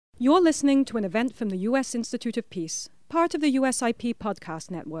You're listening to an event from the U.S. Institute of Peace, part of the USIP podcast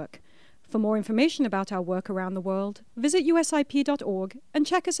network. For more information about our work around the world, visit usip.org and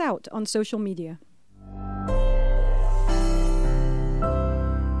check us out on social media.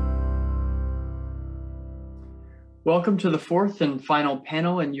 Welcome to the fourth and final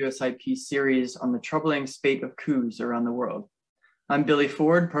panel in USIP's series on the troubling spate of coups around the world. I'm Billy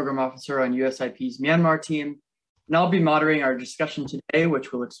Ford, Program Officer on USIP's Myanmar team, and I'll be moderating our discussion today,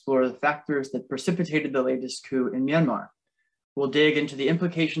 which will explore the factors that precipitated the latest coup in Myanmar. We'll dig into the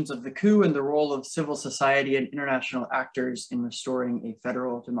implications of the coup and the role of civil society and international actors in restoring a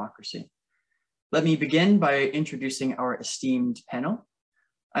federal democracy. Let me begin by introducing our esteemed panel.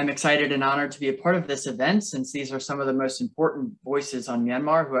 I'm excited and honored to be a part of this event, since these are some of the most important voices on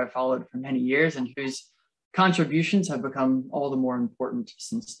Myanmar who I've followed for many years and whose contributions have become all the more important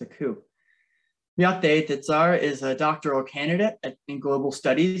since the coup. Nyate Titsar is a doctoral candidate in global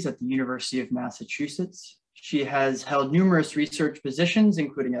studies at the University of Massachusetts. She has held numerous research positions,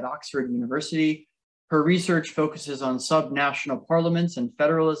 including at Oxford University. Her research focuses on subnational parliaments and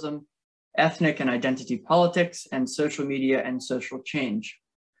federalism, ethnic and identity politics, and social media and social change.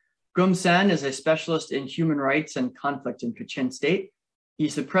 Gum San is a specialist in human rights and conflict in Kachin State.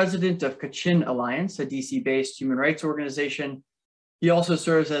 He's the president of Kachin Alliance, a DC-based human rights organization. He also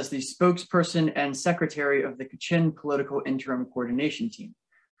serves as the spokesperson and secretary of the Kachin Political Interim Coordination Team,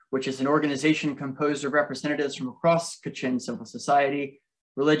 which is an organization composed of representatives from across Kachin civil society,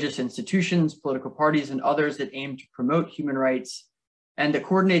 religious institutions, political parties, and others that aim to promote human rights, and that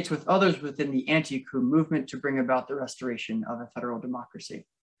coordinates with others within the anti-coup movement to bring about the restoration of a federal democracy.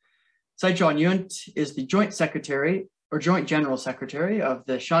 Saichon Yunt is the Joint General Secretary of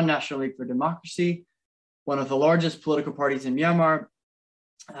the Shan National League for Democracy, one of the largest political parties in Myanmar.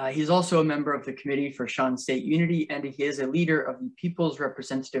 He's also a member of the Committee for Shan State Unity, and he is a leader of the People's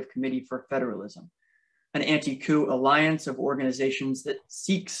Representative Committee for Federalism, an anti-coup alliance of organizations that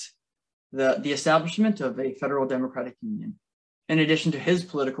seeks the establishment of a federal democratic union. In addition to his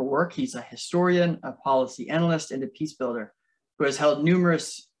political work, he's a historian, a policy analyst, and a peace builder who has held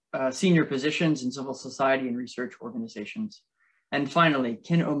numerous senior positions in civil society and research organizations. And finally,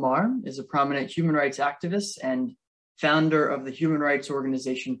 Kin Omar is a prominent human rights activist and founder of the human rights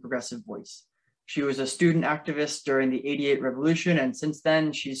organization Progressive Voice. She was a student activist during the '88 revolution, and since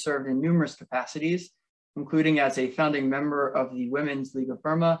then she's served in numerous capacities, including as a founding member of the Women's League of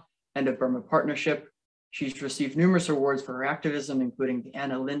Burma and of Burma Partnership. She's received numerous awards for her activism, including the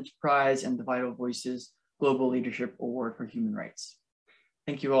Anna Lindh Prize and the Vital Voices Global Leadership Award for Human Rights.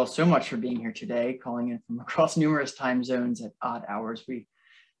 Thank you all so much for being here today, calling in from across numerous time zones at odd hours. We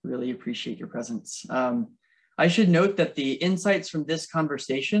really appreciate your presence. I should note that the insights from this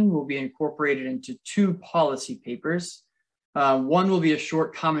conversation will be incorporated into two policy papers. One will be a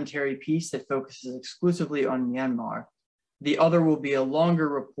short commentary piece that focuses exclusively on Myanmar. The other will be a longer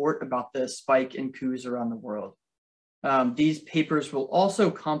report about the spike in coups around the world. These papers will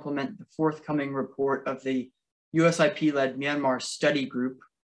also complement the forthcoming report of the USIP-led Myanmar Study Group,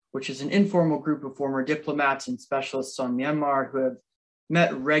 which is an informal group of former diplomats and specialists on Myanmar who have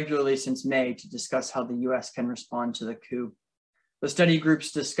met regularly since May to discuss how the US can respond to the coup. The study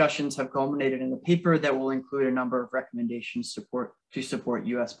group's discussions have culminated in a paper that will include a number of recommendations to support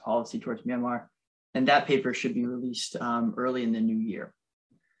US policy towards Myanmar, and that paper should be released early in the new year.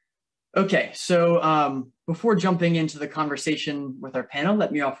 Okay, so before jumping into the conversation with our panel,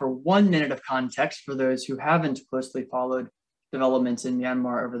 let me offer 1 minute of context for those who haven't closely followed developments in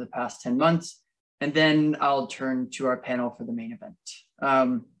Myanmar over the past 10 months, and then I'll turn to our panel for the main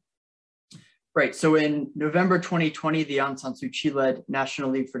event. Right, so in November 2020, the Aung San Suu Kyi-led National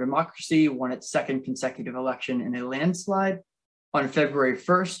League for Democracy won its second consecutive election in a landslide. On February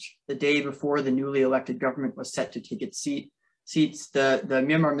 1st, the day before the newly elected government was set to take its seats, the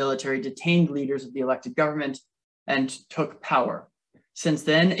Myanmar military detained leaders of the elected government and took power. Since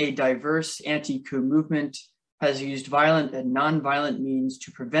then, a diverse anti-coup movement has used violent and non-violent means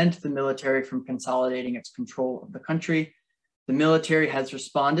to prevent the military from consolidating its control of the country. The military has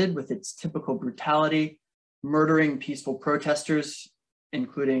responded with its typical brutality, murdering peaceful protesters,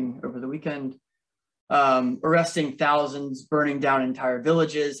 including over the weekend, arresting thousands, burning down entire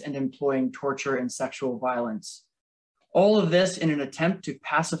villages, and employing torture and sexual violence. All of this in an attempt to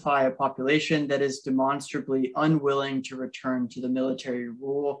pacify a population that is demonstrably unwilling to return to the military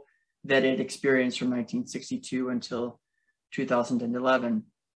rule that it experienced from 1962 until 2011.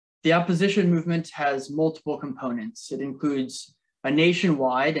 The opposition movement has multiple components. It includes a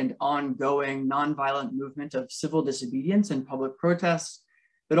nationwide and ongoing nonviolent movement of civil disobedience and public protests.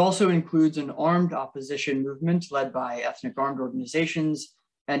 It also includes an armed opposition movement led by ethnic armed organizations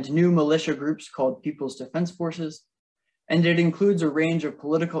and new militia groups called People's Defense Forces. And it includes a range of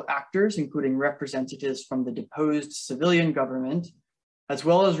political actors, including representatives from the deposed civilian government, as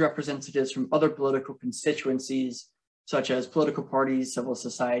well as representatives from other political constituencies, such as political parties, civil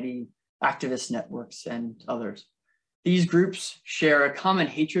society, activist networks, and others. These groups share a common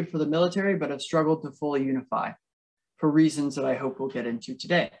hatred for the military, but have struggled to fully unify for reasons that I hope we'll get into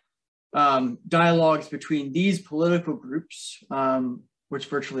today. Dialogues between these political groups, which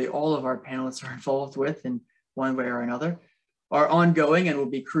virtually all of our panelists are involved with in one way or another, are ongoing and will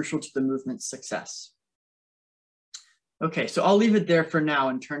be crucial to the movement's success. Okay, so I'll leave it there for now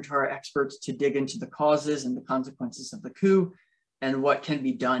and turn to our experts to dig into the causes and the consequences of the coup and what can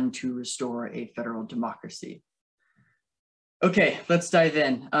be done to restore a federal democracy. Okay, let's dive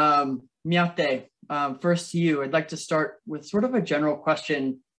in. Myatte, first to you, I'd like to start with sort of a general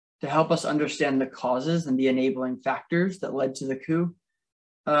question to help us understand the causes and the enabling factors that led to the coup.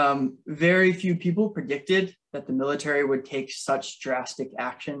 Very few people predicted that the military would take such drastic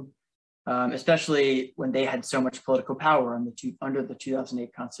action, especially when they had so much political power under the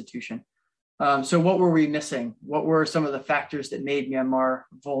 2008 Constitution. So what were we missing? What were some of the factors that made Myanmar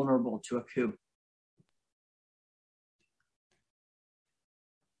vulnerable to a coup?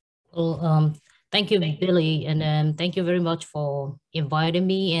 Well, thank you, Billy, and thank you very much for inviting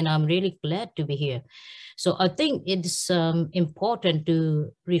me, and I'm really glad to be here. So I think it's important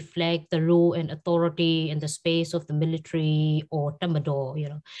to reflect the role and authority in the space of the military or Thermidor,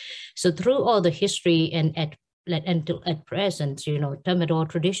 So through all the history and until at present, Thermidor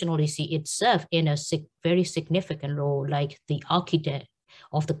traditionally see itself in a very significant role, like the architect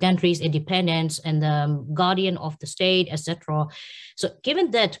of the country's independence and the guardian of the state, etc. So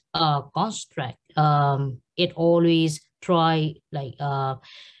given that construct, it always try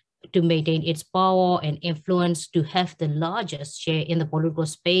to maintain its power and influence to have the largest share in the political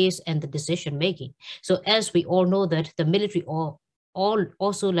space and the decision making. So as we all know that the military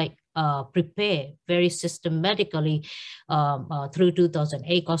also prepare very systematically through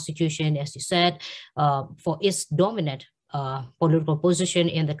 2008 Constitution, as you said, for its dominant political position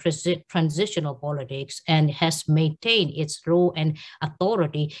in the transitional politics, and has maintained its role and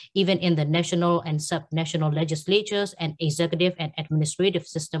authority even in the national and subnational legislatures and executive and administrative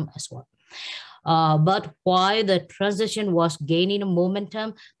system as well. But while the transition was gaining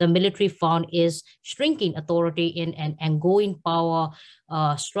momentum, the military found its shrinking authority in an ongoing power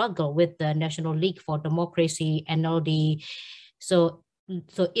struggle with the National League for Democracy, NLD. So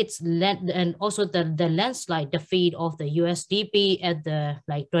it's and also the landslide defeat of the USDP at the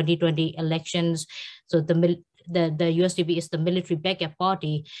 2020 elections. So the USDP is the military backup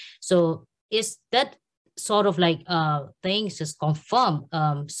party. So is that sort of things is confirmed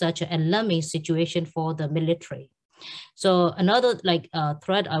such an alarming situation for the military. So another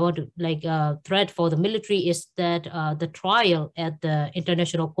threat I want to threat for the military is that the trial at the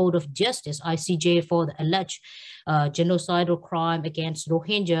International Court of Justice (ICJ) for the alleged genocidal crime against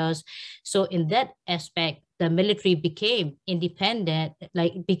Rohingyas. So in that aspect, the military became dependent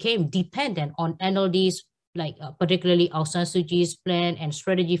on NLD's particularly Aung San Suu Kyi's plan and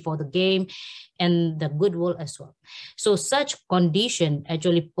strategy for the game and the goodwill as well. So such condition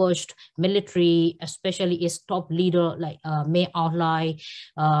actually pushed military, especially its top leader Min Aung Hlaing,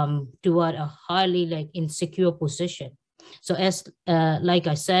 toward a highly insecure position. So as like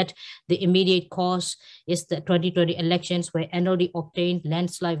I said, the immediate cause is the 2020 elections where NLD obtained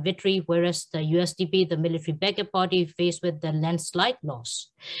landslide victory, whereas the USDP, the military backup party, faced with the landslide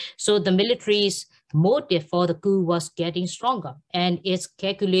loss. So the military's motive for the coup was getting stronger and its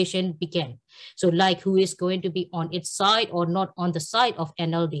calculation began. So who is going to be on its side or not on the side of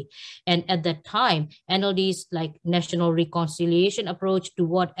NLD. And at that time, NLD's national reconciliation approach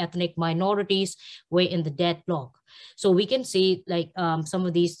toward ethnic minorities were in the deadlock. So we can see some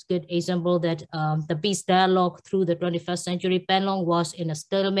of these good examples that the peace dialogue through the 21st century Panlong was in a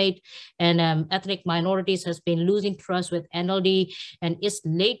stalemate, and ethnic minorities has been losing trust with NLD, and its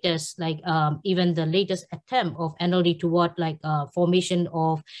latest even the latest attempt of NLD toward formation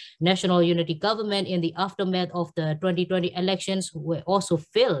of national unity government in the aftermath of the 2020 elections were also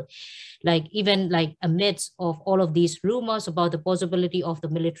failed. Amidst of all of these rumors about the possibility of the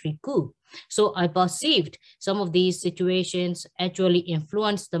military coup. So I perceived some of these situations actually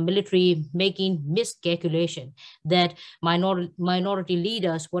influenced the military making miscalculation that minority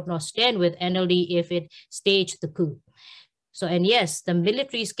leaders would not stand with NLD if it staged the coup. So, and yes, the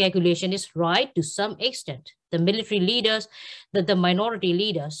military's calculation is right to some extent. The military leaders, the minority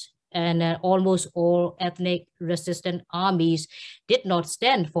leaders and almost all ethnic resistant armies did not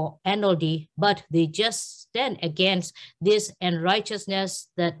stand for NLD, but they just stand against this unrighteousness,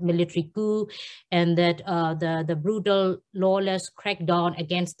 that military coup, and that the brutal, lawless crackdown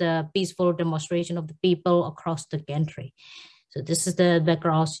against the peaceful demonstration of the people across the country. So this is the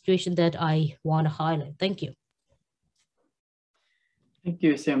background situation that I want to highlight. Thank you. Thank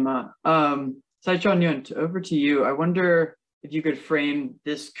you, Siama. Saichon Yunt, over to you. I wonder if you could frame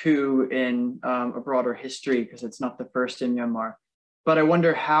this coup in a broader history, because it's not the first in Myanmar. But I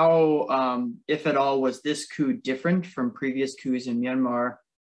wonder how, if at all, was this coup different from previous coups in Myanmar,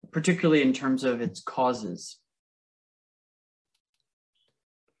 particularly in terms of its causes?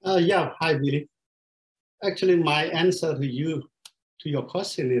 Yeah, hi, Billy. Actually, my answer to your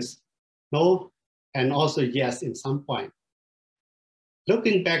question is no, and also yes in some point.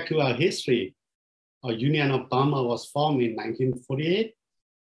 Looking back to our history, our Union of Burma was formed in 1948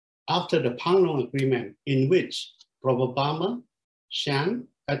 after the Panglong Agreement, in which Provo Burma, Shan,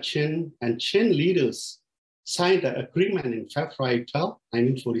 Kachin, and Chin leaders signed the agreement in February 12,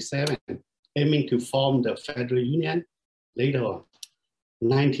 1947, aiming to form the Federal Union later on.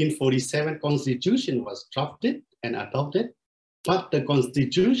 1947 Constitution was drafted and adopted, but the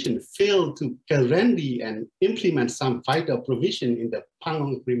Constitution failed to guarantee and implement some vital provision in the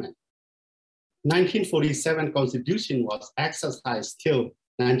Panglong Agreement. 1947 Constitution was exercised till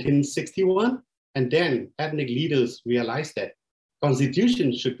 1961, and then ethnic leaders realized that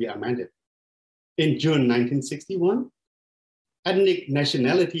Constitution should be amended. In June 1961, Ethnic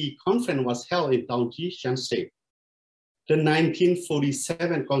Nationality Conference was held in Taungji, Shan State. The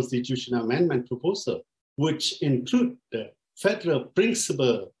 1947 Constitutional Amendment proposal, which include the federal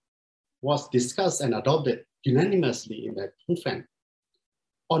principle, was discussed and adopted unanimously in the conference.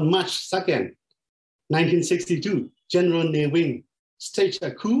 On March 2nd, 1962, General Ne Win staged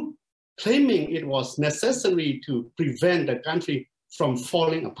a coup, claiming it was necessary to prevent the country from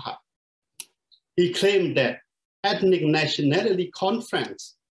falling apart. He claimed that Ethnic Nationality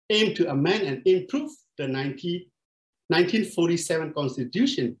Conference aimed to amend and improve the 1947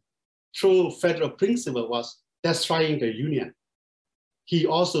 Constitution through federal principle was destroying the Union. He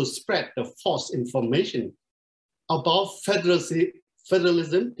also spread the false information about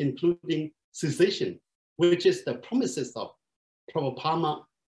federalism, including secession, which is the promises of Provo Burma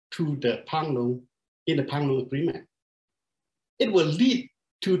to the Panglong in the Panglong Agreement. It will lead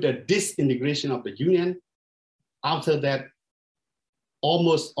to the disintegration of the Union. After that,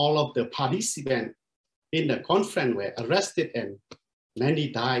 almost all of the participants in the conference were arrested and many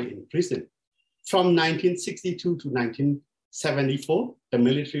died in prison. From 1962 to 1974, the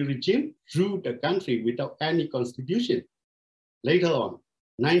military regime ruled the country without any constitution. Later on,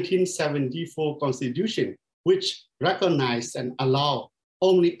 1974 Constitution, which recognized and allowed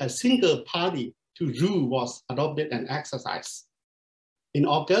only a single party to rule, was adopted and exercised. In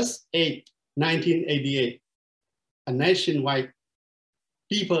August 8, 1988, a nationwide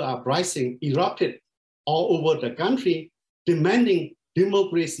people uprising erupted all over the country, demanding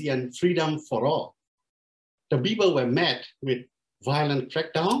democracy and freedom for all. The people were met with violent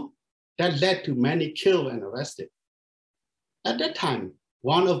crackdown that led to many killed and arrested. At that time,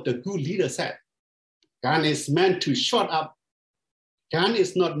 one of the coup leaders said, "Gun is meant to shut up. Gun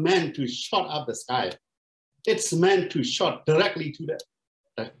is not meant to shut up the sky. It's meant to shot directly to the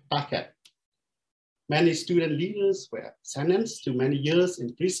target." Many student leaders were sentenced to many years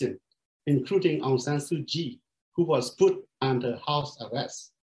in prison, including Aung San Suu Kyi, who was put under house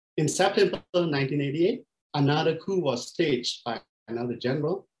arrest. In September 1988, another coup was staged by another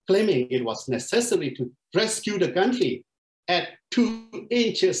general, claiming it was necessary to rescue the country at 2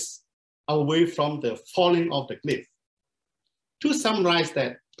 inches away from the falling of the cliff. To summarize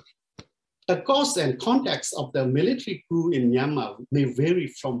that, the cause and context of the military coup in Myanmar may vary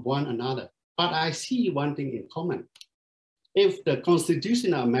from one another, but I see one thing in common. If the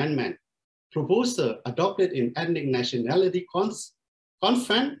constitutional amendment proposal adopted in Ethnic Nationality Conference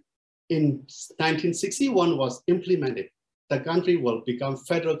in 1961 was implemented, the country will become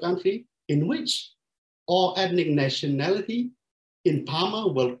federal country in which all ethnic nationality in Burma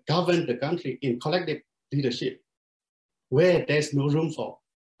will govern the country in collective leadership, where there's no room for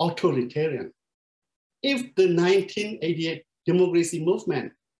authoritarian. If the 1988 democracy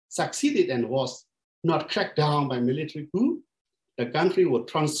movement succeeded and was not cracked down by military coup, the country would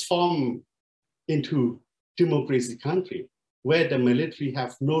transform into democracy country, where the military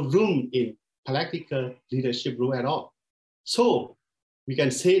have no room in political leadership role at all. So we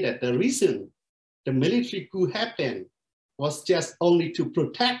can say that the reason the military coup happened was just only to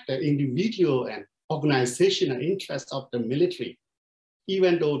protect the individual and organizational interests of the military.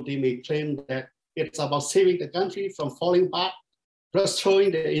 even though they may claim that it's about saving the country from falling back,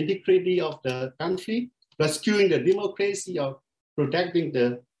 restoring the integrity of the country, rescuing the democracy, or protecting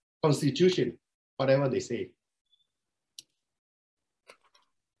the constitution, whatever they say.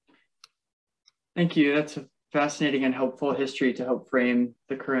 Thank you. That's a fascinating and helpful history to help frame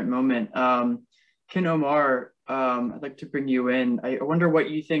the current moment. Ken Omar, I'd like to bring you in. I wonder what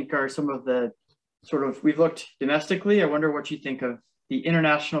you think are some of the sort of, we've looked domestically, I wonder what you think of the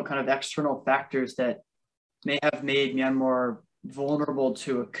international kind of external factors that may have made Myanmar vulnerable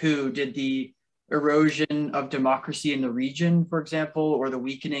to a coup. Did the erosion of democracy in the region, for example, or the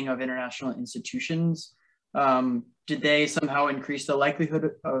weakening of international institutions, did they somehow increase the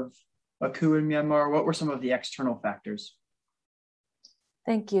likelihood of a coup in Myanmar? What were some of the external factors?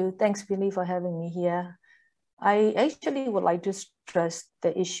 Thank you. Thanks, Billy, for having me here. I actually would like to stress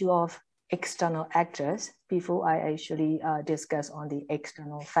the issue of external actors before I actually discuss on the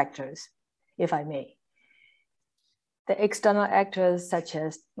external factors, if I may. The external actors such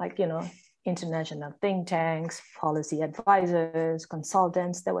as international think tanks, policy advisors,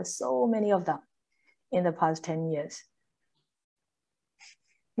 consultants, there were so many of them in the past 10 years.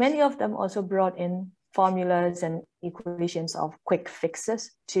 Many of them also brought in formulas and equations of quick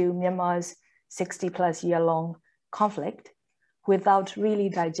fixes to Myanmar's 60+ year long conflict without really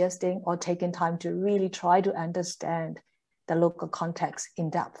digesting or taking time to really try to understand the local context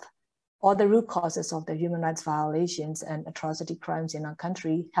in depth or the root causes of the human rights violations and atrocity crimes in our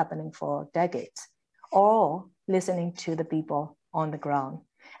country happening for decades, or listening to the people on the ground.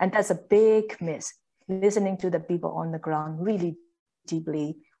 And that's a big miss. Listening to the people on the ground really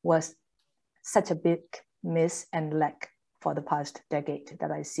deeply was such a big miss and lack for the past decade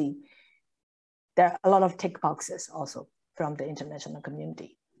that I see. There are a lot of tick boxes also from the international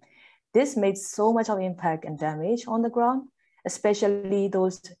community. This made so much of impact and damage on the ground, especially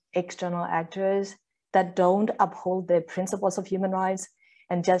those external actors that don't uphold the principles of human rights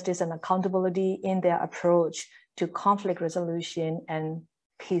and justice and accountability in their approach to conflict resolution and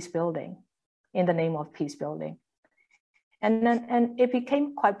peace building, in the name of peace building. And it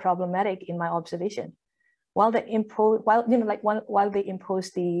became quite problematic in my observation. While they imposed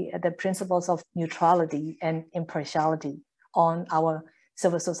the principles of neutrality and impartiality on our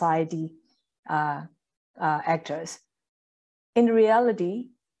civil society actors, in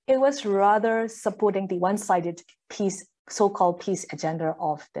reality, it was rather supporting the one-sided peace, so-called peace agenda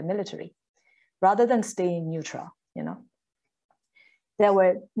of the military, rather than staying neutral. There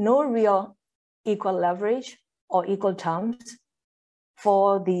were no real equal leverage or equal terms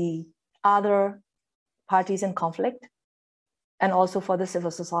for the other parties in conflict, and also for the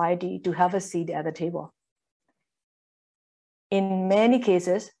civil society to have a seat at the table. In many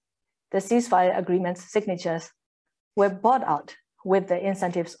cases, the ceasefire agreements signatures were bought out with the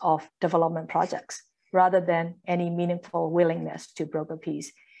incentives of development projects, rather than any meaningful willingness to broker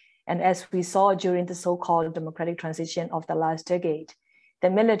peace. And as we saw during the so-called democratic transition of the last decade, the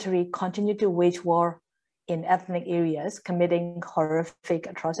military continued to wage war in ethnic areas, committing horrific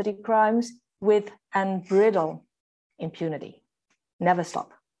atrocity crimes with unbridled impunity. Never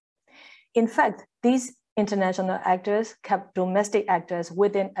stop. In fact, these international actors kept domestic actors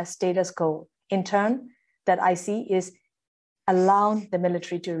within a status quo. In turn, that I see is allowing the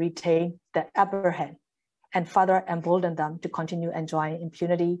military to retain the upper hand and further embolden them to continue enjoying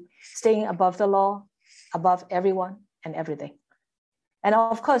impunity, staying above the law, above everyone and everything. And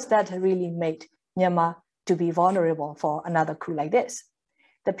of course, that really made Myanmar to be vulnerable for another coup like this.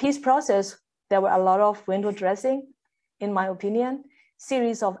 The peace process, there were a lot of window dressing, in my opinion,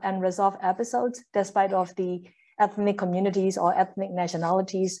 series of unresolved episodes, despite of the ethnic communities or ethnic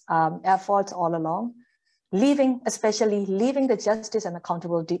nationalities efforts all along, especially leaving the justice and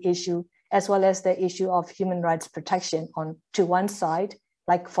accountability issue, as well as the issue of human rights protection to one side,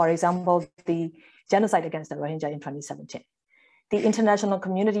 like for example, the genocide against the Rohingya in 2017. The international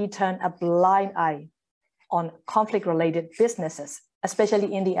community turned a blind eye on conflict-related businesses,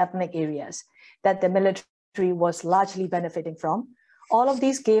 especially in the ethnic areas that the military was largely benefiting from. All of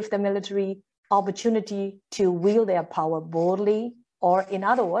these gave the military opportunity to wield their power boldly, or in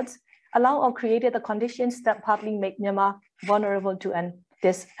other words, allow or created the conditions that partly make Myanmar vulnerable to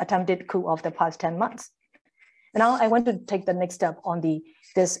this attempted coup of the past 10 months. Now I want to take the next step on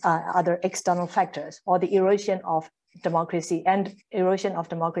this other external factors, or the erosion of democracy and erosion of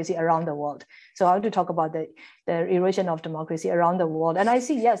democracy around the world. So I want to talk about the erosion of democracy around the world. And I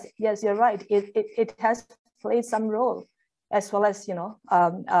see, yes, you're right. It has played some role, as well as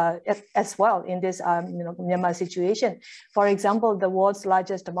as well in this Myanmar situation. For example, the world's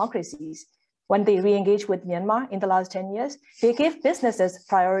largest democracies, when they re-engage with Myanmar in the last 10 years, they gave businesses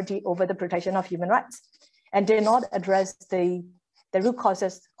priority over the protection of human rights and did not address the root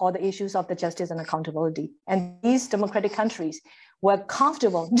causes or the issues of the justice and accountability. And these democratic countries were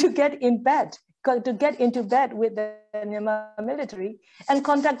comfortable to get into bed with the Myanmar military and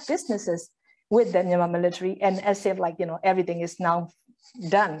conduct businesses with the Myanmar military, and as if like, everything is now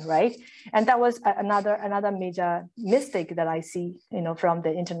done, right? And that was another major mistake that I see, from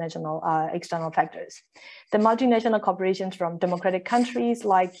the international external factors. The multinational corporations from democratic countries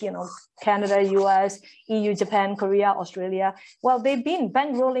like, Canada, US, EU, Japan, Korea, Australia, well, they've been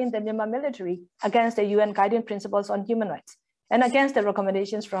bankrolling the Myanmar military against the UN guiding principles on human rights and against the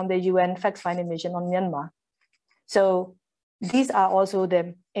recommendations from the UN fact-finding mission on Myanmar. So these are also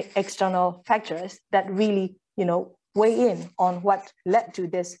the external factors that really, weigh in on what led to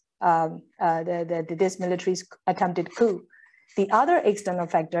this this military's attempted coup. The other external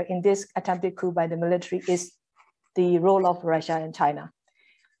factor in this attempted coup by the military is the role of Russia and China.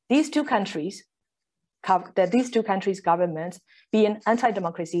 These two countries' governments, being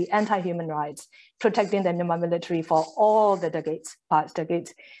anti-democracy, anti-human rights, protecting the Myanmar military for all the past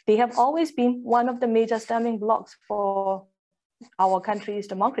decades, they have always been one of the major stumbling blocks for our country's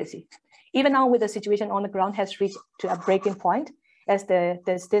democracy. Even now, with the situation on the ground has reached to a breaking point, as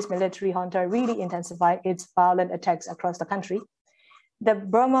this military junta really intensified its violent attacks across the country. The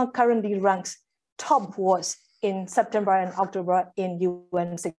Burma currently ranks top worst in September and October in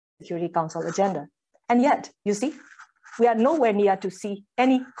UN Security Council agenda. And yet, you see, we are nowhere near to see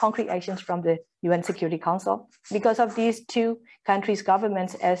any concrete actions from the UN Security Council because of these two countries'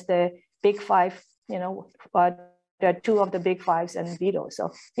 governments as the big five, there are two of the big fives and veto.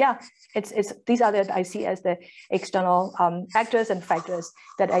 So yeah, these are that I see as the external actors and factors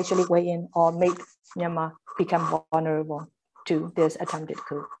that actually weigh in or make Myanmar become vulnerable to this attempted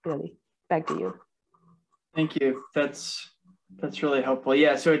coup. Really, back to you. Thank you. That's really helpful.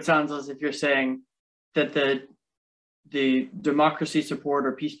 Yeah. So it sounds as if you're saying that the democracy support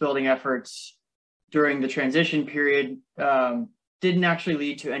or peace building efforts during the transition period didn't actually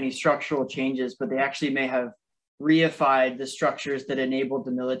lead to any structural changes, but they actually may have reified the structures that enabled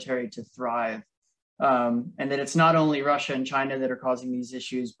the military to thrive. And that it's not only Russia and China that are causing these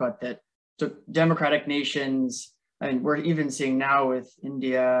issues, but that democratic nations, and we're even seeing now with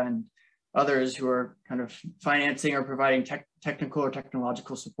India and others who are kind of financing or providing technical or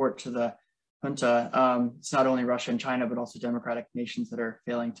technological support to the junta. It's not only Russia and China, but also democratic nations that are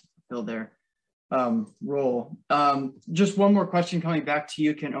failing to fulfill their role. Just one more question coming back to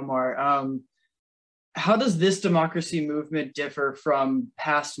you, Khin Omar. How does this democracy movement differ from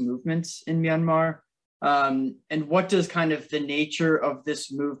past movements in Myanmar? And what does kind of the nature of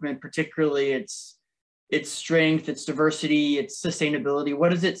this movement, particularly its strength, its diversity, its sustainability,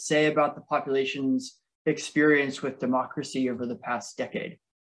 what does it say about the population's experience with democracy over the past decade?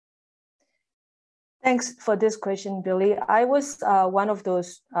 Thanks for this question, Billy. I was one of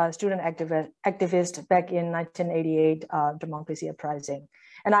those student activists back in 1988 Democracy Uprising.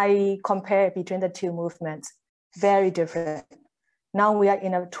 And I compare between the two movements, very different. Now we are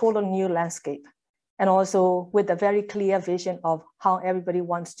in a total new landscape, and also with a very clear vision of how everybody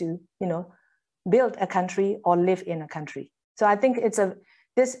wants to, build a country or live in a country. So I think it's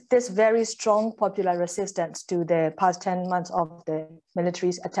this very strong popular resistance to the past 10 months of the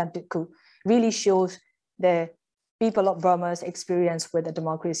military's attempted coup really shows the people of Burma's experience with the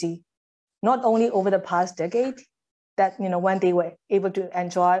democracy, not only over the past decade, that when they were able to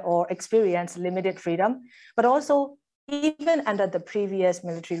enjoy or experience limited freedom, but also even under the previous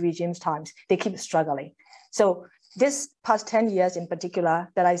military regime's times, they keep struggling. So this past 10 years in particular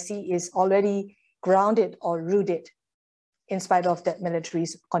that I see is already grounded or rooted in spite of the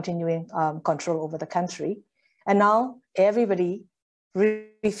military's continuing control over the country. And now everybody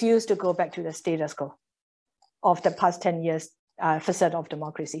refused to go back to the status quo of the past 10 years facade of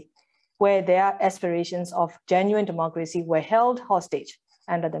democracy, where their aspirations of genuine democracy were held hostage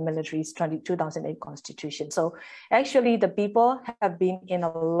under the military's 2008 constitution. So actually the people have been in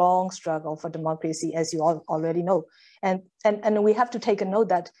a long struggle for democracy, as you all already know. And we have to take a note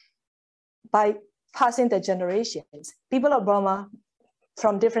that by passing the generations, people of Burma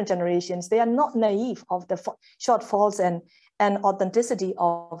from different generations, they are not naive of the shortfalls and authenticity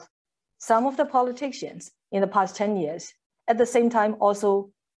of some of the politicians in the past 10 years. At the same time,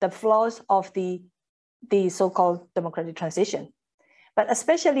 also the flaws of the so-called democratic transition. But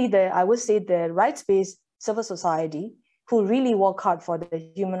especially I would say the rights-based civil society who really work hard for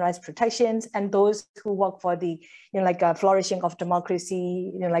the human rights protections, and those who work for the, flourishing of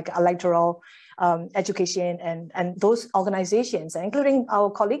democracy, like electoral education, and those organizations, including our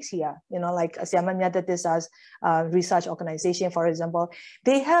colleagues here, like Siaman Yatatisa's research organization, for example,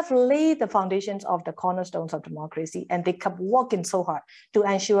 they have laid the foundations of the cornerstones of democracy, and they kept working so hard to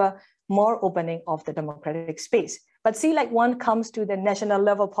ensure more opening of the democratic space. But see, like one comes to the national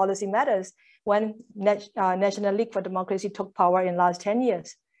level policy matters, when National League for Democracy took power in last 10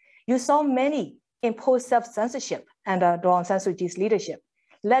 years, you saw many impose self-censorship under Daw Aung San Suu Kyi's leadership,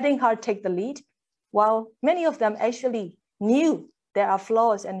 letting her take the lead, while many of them actually knew there are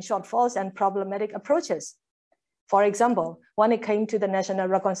flaws and shortfalls and problematic approaches. For example, when it came to the national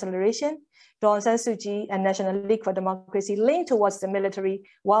reconciliation, Daw Aung San Suu Kyi and National League for Democracy leaned towards the military,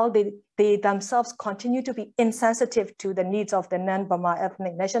 while they themselves continue to be insensitive to the needs of the non-Burma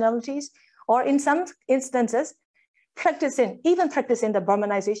ethnic nationalities, or in some instances, even practicing the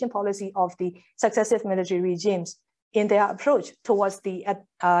Burmanization policy of the successive military regimes in their approach towards the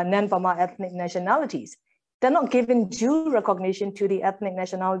non-Burma ethnic nationalities. They're not giving due recognition to the ethnic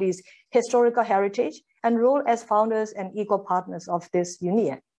nationalities' historical heritage and role as founders and equal partners of this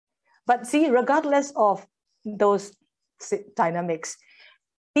union. But see, regardless of those dynamics,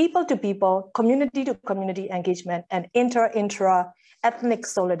 people to people, community to community engagement, and intra-ethnic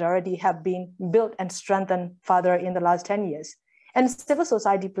solidarity have been built and strengthened further in the last 10 years. And civil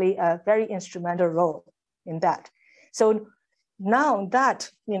society play a very instrumental role in that. So now that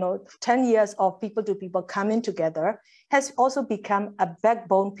 10 years of people to people coming together has also become a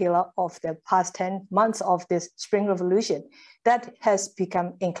backbone pillar of the past 10 months of this Spring Revolution that has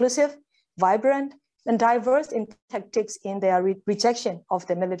become inclusive, vibrant, and diverse in tactics in their rejection of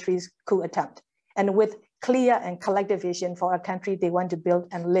the military's coup attempt, and with clear and collective vision for a country they want to build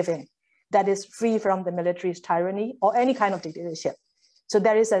and live in that is free from the military's tyranny or any kind of dictatorship. So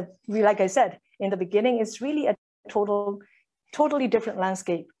there is like I said in the beginning, it's really a totally different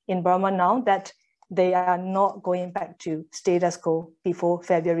landscape in Burma now, that they are not going back to status quo before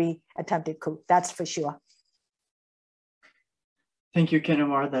February attempted coup. That's for sure. Thank you, Khin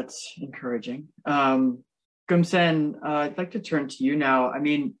Omar. That's encouraging. Gumsen, I'd like to turn to you now. I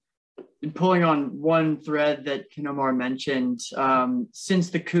mean, pulling on one thread that Khin Omar mentioned, since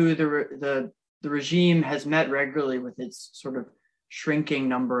the coup, the regime has met regularly with its sort of shrinking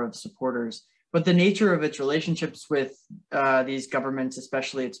number of supporters. But the nature of its relationships with these governments,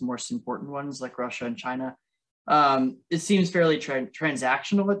 especially its most important ones like Russia and China, it seems fairly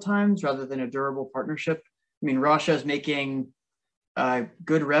transactional at times rather than a durable partnership. I mean, Russia is making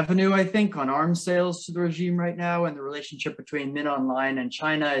good revenue, I think, on arms sales to the regime right now, and the relationship between Min Aung Hlaing and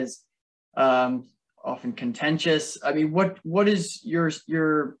China is often contentious. I mean, what is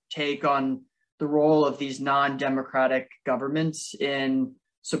your take on the role of these non-democratic governments in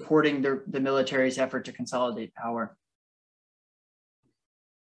supporting the military's effort to consolidate power?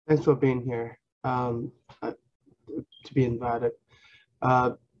 Thanks for being here, to be invited.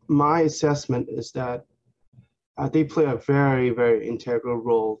 My assessment is that they play a very, very integral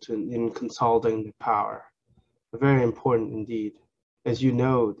role in consolidating the power. Very important indeed. As you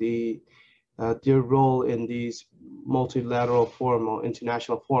know, their role in these multilateral forum or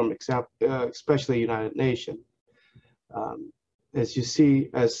international forum, especially United Nations, as you see,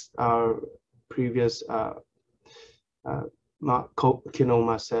 as our previous Khin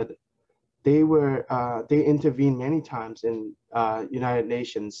Omar said, they intervened many times in United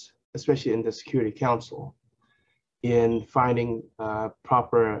Nations, especially in the Security Council, in finding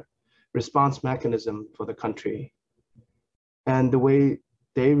proper response mechanism for the country. And the way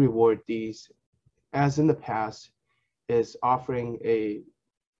they reward these, as in the past, is offering a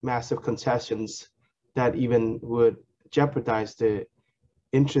massive concessions that even would jeopardize the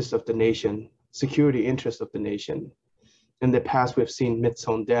interests of the nation, security interests of the nation. In the past, we've seen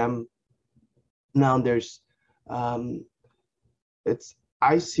Myitsone Dam. Now there's, I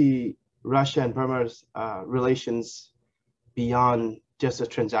see Russia and Burma's relations beyond just a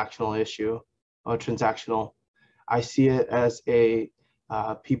transactional issue or transactional. I see it as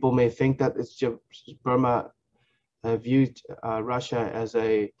people may think that it's just Burma viewed Russia as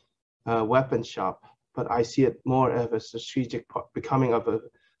a weapon shop, but I see it more of a becoming of a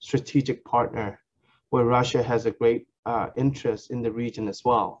strategic partner, where Russia has a great interest in the region as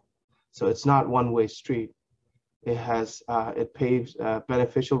well. So it's not one-way street. It paves a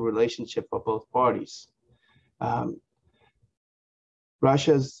beneficial relationship for both parties.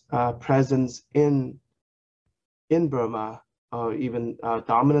 Russia's presence in Burma, or even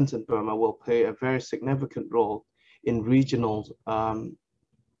dominance in Burma, will play a very significant role in regional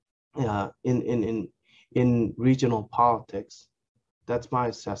in regional politics. That's my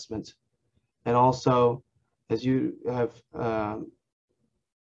assessment. And also, as you have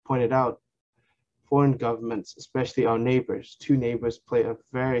pointed out, foreign governments, especially our neighbors, two neighbors, play a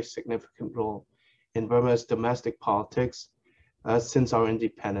very significant role in Burma's domestic politics since our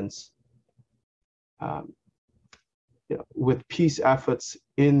independence. With peace efforts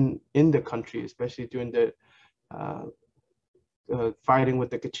in the country, especially during the fighting with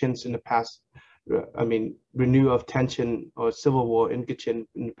the Kachins in the past, renewal of tension or civil war in Kachin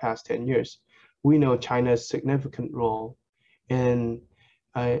in the past 10 years, we know China's significant role in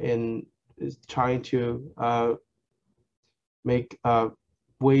trying to make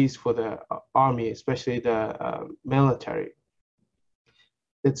ways for the army, especially the military.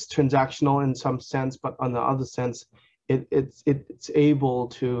 It's transactional in some sense, but on the other sense, it's able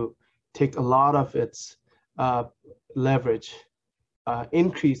to take a lot of its leverage,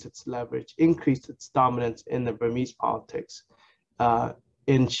 increase its leverage, increase its dominance in the Burmese politics,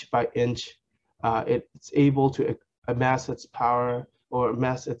 inch by inch. It's able to amass its power or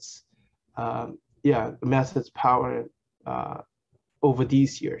amass its power over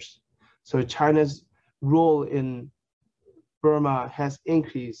these years. So China's role in Burma has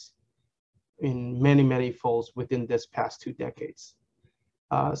increased in many, many folds within this past 2 decades.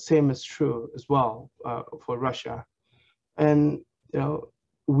 Same is true as well for Russia. And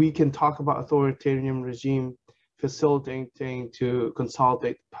we can talk about authoritarian regime facilitating to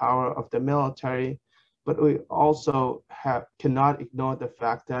consolidate the power of the military, but we also cannot ignore the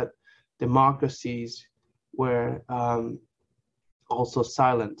fact that democracies were also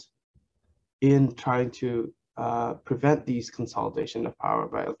silent in trying to prevent these consolidation of power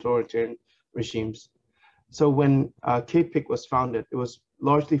by authoritarian regimes. So when KPIC was founded, it was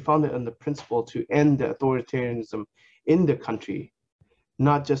largely founded on the principle to end the authoritarianism in the country,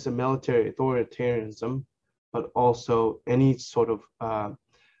 not just a military authoritarianism, but also any sort of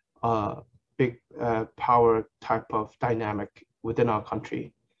big power type of dynamic within our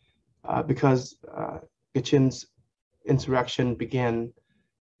country. Because Kachin's insurrection began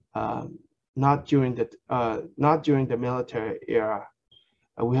not during the military era.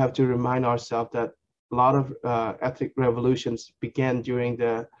 We have to remind ourselves that a lot of ethnic revolutions began during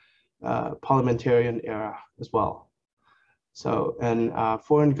the parliamentarian era as well. So, and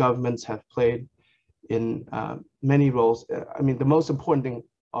foreign governments have played in many roles. The most important thing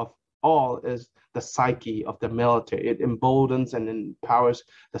of all is the psyche of the military. It emboldens and empowers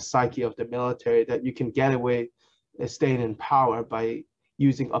the psyche of the military that you can get away staying in power by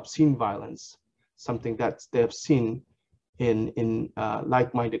using obscene violence, something that they have seen in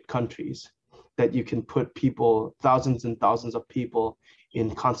like-minded countries, that you can put people, thousands and thousands of people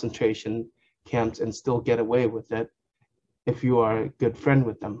in concentration camps and still get away with it if you are a good friend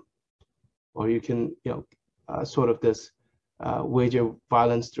with them. Or you can, sort of this wager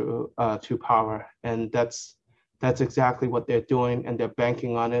violence through to power. And that's exactly what they're doing, and they're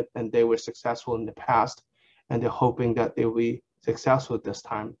banking on it, and they were successful in the past, and they're hoping that they'll be successful this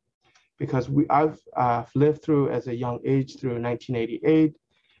time. Because I've lived through, as a young age, through 1988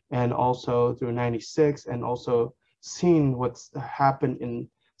 and also through 96, and also seen what's happened in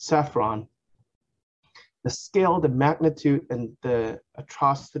Saffron. The scale, the magnitude, and the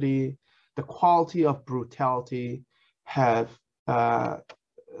atrocity, the quality of brutality have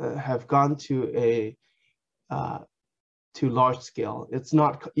gone to large scale. It's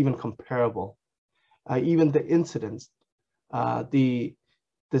not even comparable. Even the incidents, the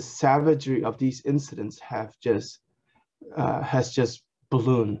savagery of these incidents has just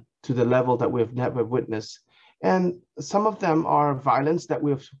ballooned to the level that we've never witnessed. And some of them are violence that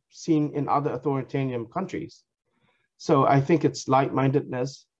we've seen in other authoritarian countries. So I think it's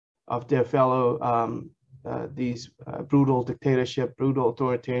like-mindedness of their fellow, these brutal dictatorship, brutal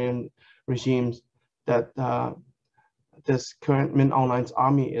authoritarian regimes that this current Min Aung Hlaing's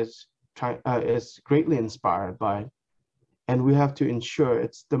army is greatly inspired by. And we have to ensure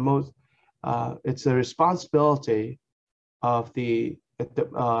it's it's a responsibility of the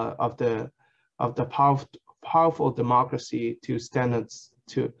powerful democracy to stand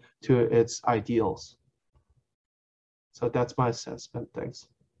to its ideals. So that's my assessment. Thanks.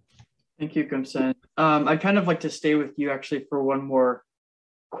 Thank you, Gumsen. I'd kind of like to stay with you actually for one more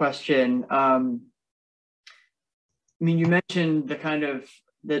question. You mentioned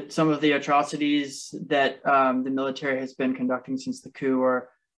that some of the atrocities that the military has been conducting since the coup are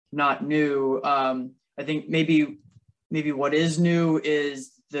not new. I think maybe what is new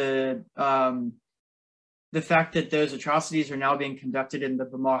is the fact that those atrocities are now being conducted in the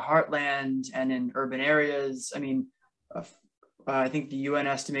Bamar heartland and in urban areas. I think the UN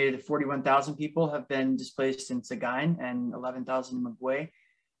estimated that 41,000 people have been displaced in Sagaing and 11,000 in Mabue,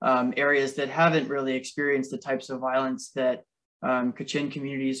 areas that haven't really experienced the types of violence that Kachin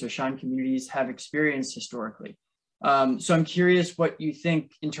communities or Shan communities have experienced historically. So I'm curious what you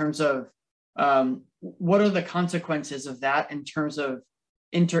think in terms of what are the consequences of that in terms of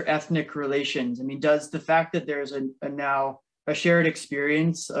inter-ethnic relations? I mean, does the fact that there's now a shared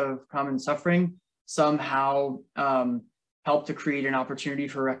experience of common suffering somehow help to create an opportunity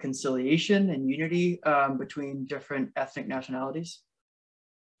for reconciliation and unity between different ethnic nationalities?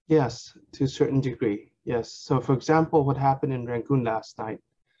 Yes, to a certain degree, yes. So for example, what happened in Rangoon last night,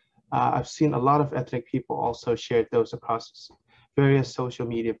 I've seen a lot of ethnic people also shared those across various social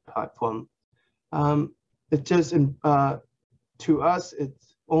media platforms. It just, to us,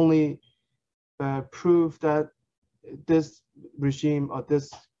 it's only proof that this regime or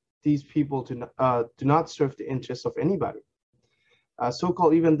these people do not serve the interests of anybody.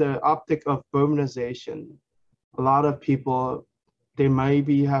 So-called even the optic of Burmanization, a lot of people, they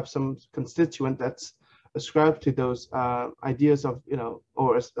maybe have some constituent that's ascribed to those ideas of,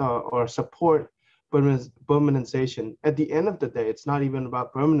 or support Burmanization. At the end of the day, it's not even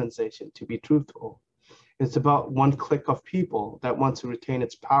about Burmanization, to be truthful. It's about one clique of people that want to retain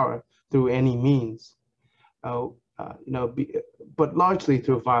its power through any means, but largely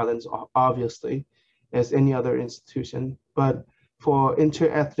through violence, obviously, as any other institution. But for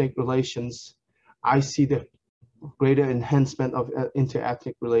inter-ethnic relations, I see the greater enhancement of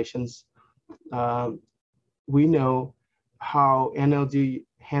inter-ethnic relations. We know how NLD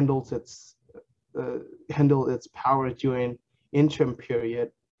handled its power during interim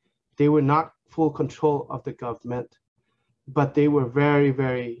period. They were not full control of the government, but they were very,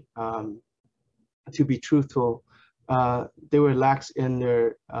 very, to be truthful, they were lax in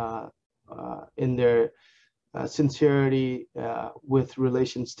their sincerity with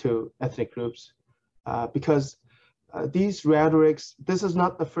relations to ethnic groups, because these rhetorics, this is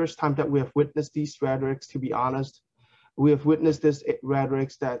not the first time that we have witnessed these rhetorics, to be honest. We have witnessed this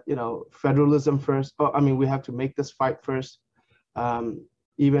rhetorics that, federalism first, we have to make this fight first,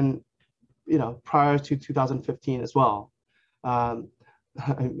 even, prior to 2015 as well.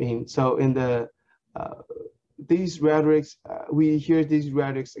 So in the, these rhetorics, we hear these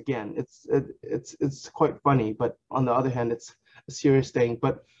rhetorics again. It's quite funny, but on the other hand, it's a serious thing.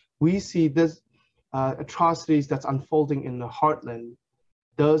 But we see this atrocities that's unfolding in the heartland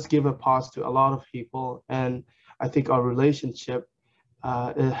does give a pause to a lot of people, and I think our relationship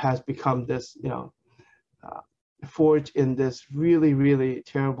it has become this, forged in this really, really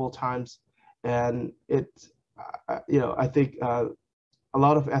terrible times, and it, I think a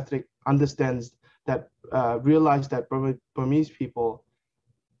lot of ethnic understands that, realize that Burmese people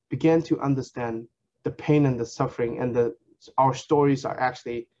began to understand the pain and the suffering, and our stories are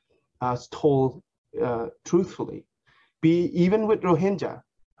actually told truthfully. Even with Rohingya,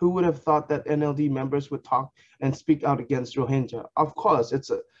 who would have thought that NLD members would talk and speak out against Rohingya? Of course, it's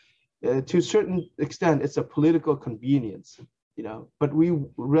to a certain extent, it's a political convenience, but we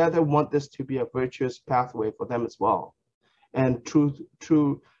rather want this to be a virtuous pathway for them as well. And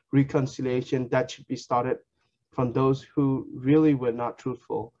true reconciliation that should be started from those who really were not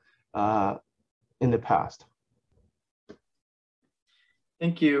truthful in the past.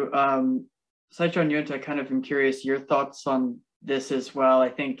 Thank you. Saichon Yunt, I kind of am curious your thoughts on this as well. I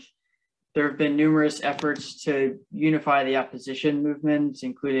think there have been numerous efforts to unify the opposition movements,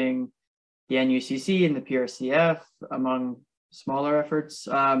 including the NUCC and the PRCF, among smaller efforts.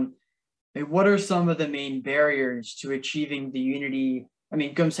 What are some of the main barriers to achieving the unity? I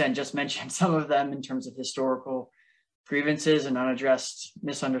mean, Gumsen just mentioned some of them in terms of historical grievances and unaddressed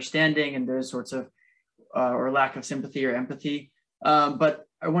misunderstanding and those sorts of, or lack of sympathy or empathy. But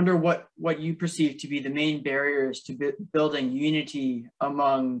I wonder what you perceive to be the main barriers to building unity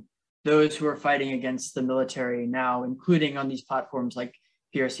among those who are fighting against the military now, including on these platforms like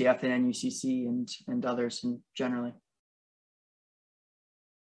PRCF and NUCC and others generally.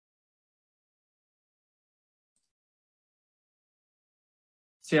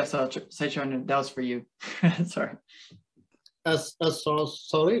 So yes, Saichon, that was for you. Sorry.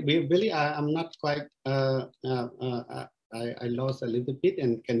 Sorry, Billy, I'm not quite, I lost a little bit,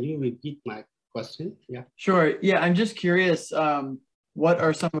 and can you repeat my question? Yeah. Sure, yeah, I'm just curious, what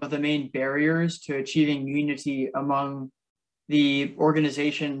are some of the main barriers to achieving unity among the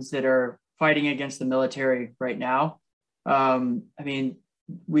organizations that are fighting against the military right now? I mean,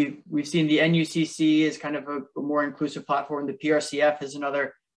 we've seen the NUCC as kind of a more inclusive platform. The PRCF is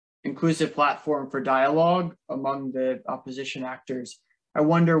another inclusive platform for dialogue among the opposition actors. I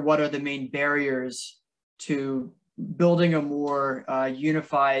wonder what are the main barriers to building a more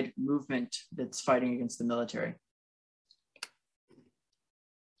unified movement that's fighting against the military?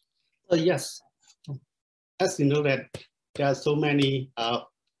 Yes, as you know that there are so many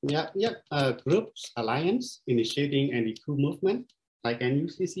groups, alliance initiating anti-coup movement like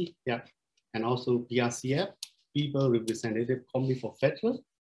NUCC, and also PRCF, People Representative Committee for Federal,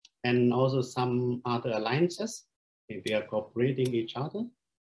 and also some other alliances. They are cooperating each other,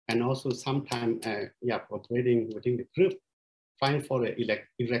 and also sometimes cooperating within the group, trying for the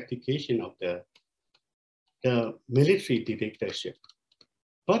eradication of the military dictatorship.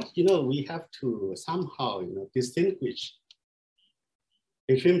 But we have to somehow distinguish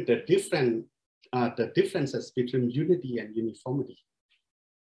between the differences between unity and uniformity.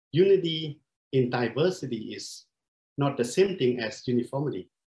 Unity in diversity is not the same thing as uniformity.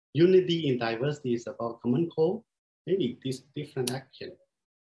 Unity in diversity is about common goal, maybe this different action.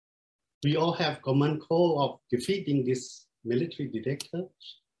 We all have common goal of defeating this military dictator.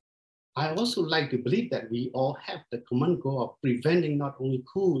 I also like to believe that we all have the common goal of preventing not only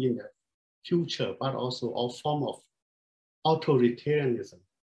coup in the future, but also all form of authoritarianism.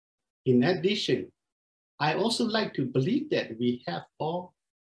 In addition, I also like to believe that we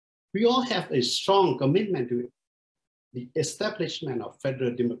all have a strong commitment to the establishment of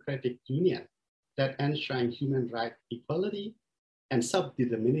Federal Democratic Union that enshrines human rights equality and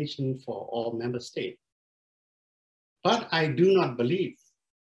self-determination for all member states. But I do not believe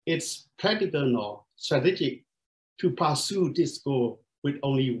it's practical nor strategic to pursue this goal with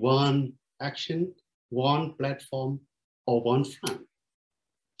only one action, one platform, or one front.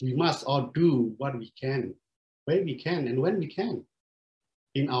 We must all do what we can, where we can, and when we can,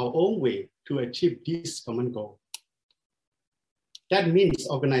 in our own way to achieve this common goal. That means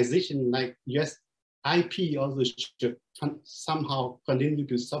organizations like USIP also should somehow continue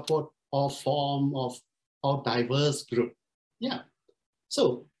to support all form of all diverse group.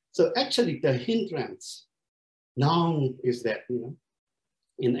 So actually the hindrance now is that,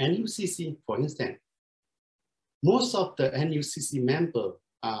 in NUCC, for instance, most of the NUCC members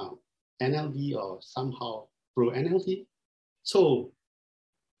are NLD or somehow pro-NLD. So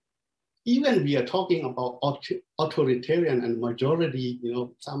even we are talking about authoritarian and majority,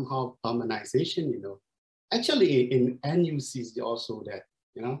 somehow harmonization, actually in NUCC also that,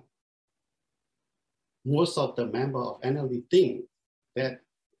 most of the members of NLD think that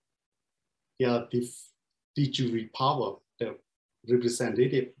the jury power, the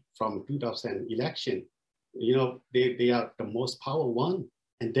representative from 2000 election, they are the most powerful one.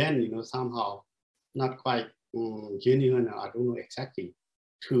 And then, somehow not quite genuine, I don't know exactly,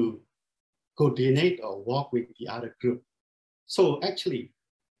 to coordinate or work with the other group. So actually,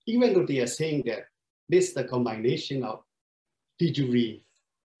 even though they are saying that this is the combination of de jure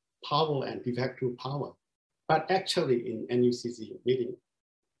power and de facto power, but actually in NUCC meeting,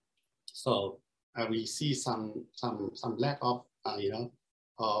 so we see some lack of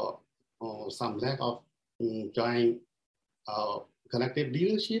some lack of joint collective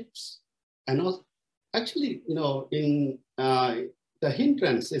leaderships, and also actually in the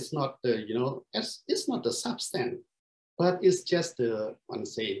hindrance is not the it's not the substance, but it's just the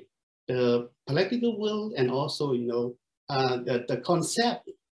the political will, and also the concept.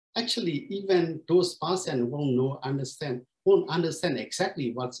 Actually, even those persons won't understand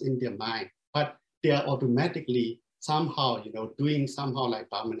exactly what's in their mind, but they are automatically somehow doing somehow like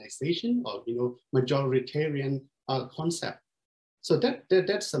harmonization or majoritarian concept. So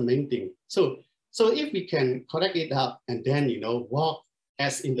that's the main thing. So if we can correct it up and then work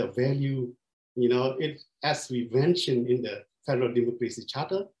as in the value, as we mentioned in the Federal Democracy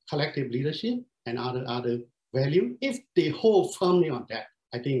Charter, collective leadership and other value, if they hold firmly on that,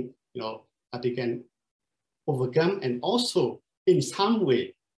 I think they can overcome, and also in some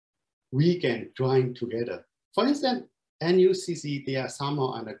way we can join together. For instance, NUCC, they are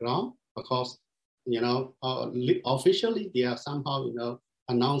somehow underground because officially they are somehow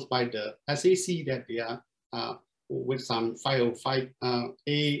announced by the SAC that they are with some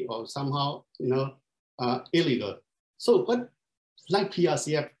 505A or somehow illegal. So, but like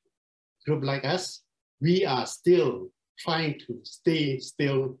PRCF group like us, we are still trying to stay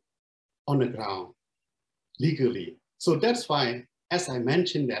still on the ground legally. So that's why, as I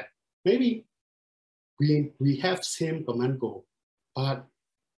mentioned, that maybe we have same common goal, but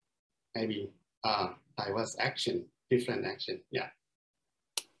maybe diverse action, different action. Yeah.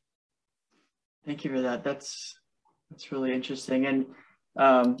 Thank you for that. That's really interesting. And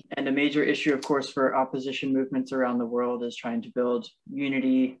a major issue, of course, for opposition movements around the world is trying to build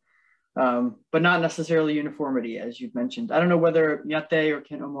unity, but not necessarily uniformity, as you've mentioned. I don't know whether Nyate or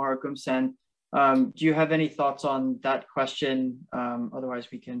Ken Omar or Gumsen Do you have any thoughts on that question? Otherwise,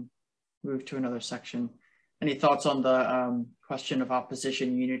 we can move to another section. Any thoughts on the question of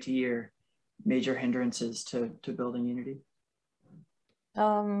opposition unity or major hindrances to building unity?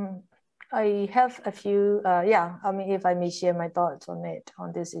 I have a few, yeah, I mean, if I may share my thoughts on it,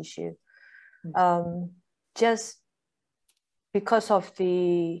 on this issue. Just because of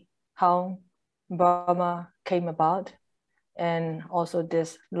how Burma came about, and also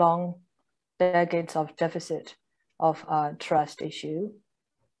this long decades of deficit of trust issue,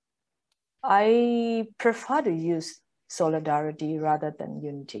 I prefer to use solidarity rather than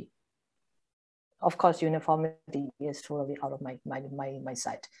unity. Of course, uniformity is totally out of my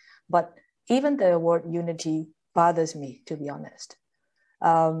sight. But even the word unity bothers me, to be honest,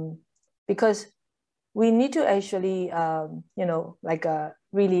 because we need to actually, you know,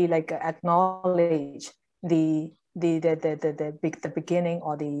 really acknowledge the beginning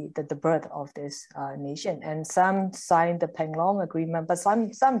or the birth of this nation. And some signed the Penglong Agreement, but some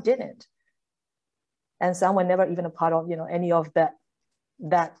didn't, and some were never even a part of, you know, any of that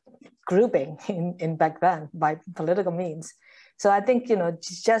grouping in back then by political means. So I think, you know,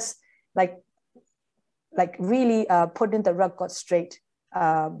 just like really putting the record straight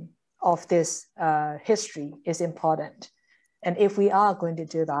of this history is important. And if we are going to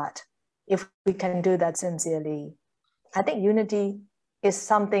do that, if we can do that sincerely, I think unity is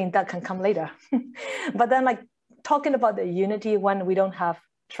something that can come later. But then, like, talking about the unity when we don't have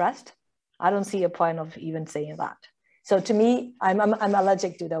trust, I don't see a point of even saying that. So to me, I'm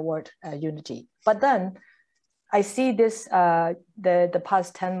allergic to the word unity. But then I see this, the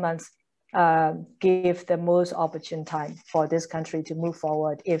past 10 months give the most opportune time for this country to move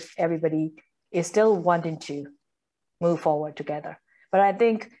forward if everybody is still wanting to move forward together. But I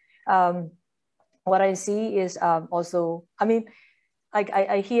think what I see is also, I mean, like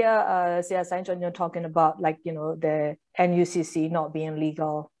I hear Sia Sanchon talking about, like, you know, the NUCC not being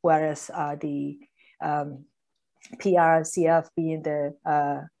legal, whereas the PRCF being the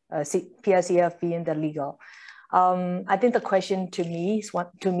PRCF being the legal. I think the question to me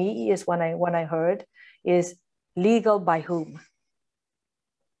is when I heard is legal by whom?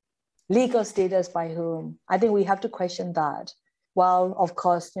 Legal status by whom? I think we have to question that, while of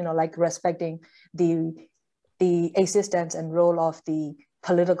course, you know, like respecting the existence and role of the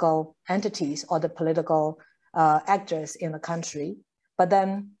political entities or the political actors in the country. But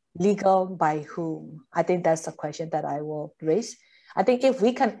then legal by whom? I think that's the question that I will raise. I think if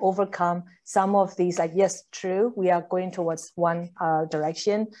we can overcome some of these, like, yes, true, we are going towards one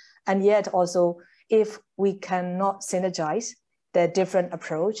direction. And yet also, if we cannot synergize the different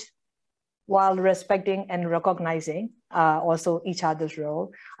approach while respecting and recognizing also each other's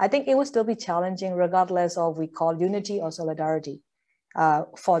role, I think it will still be challenging regardless of we call unity or solidarity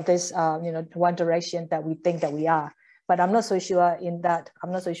for this, you know, one direction that we think that we are. But I'm not so sure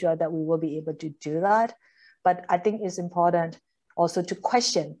that we will be able to do that. But I think it's important also to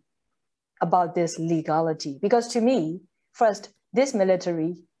question about this legality, because to me, first, this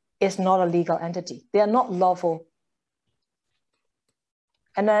military is not a legal entity. They are not lawful.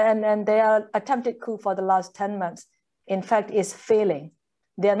 And their attempted coup for the last 10 months, in fact, is failing.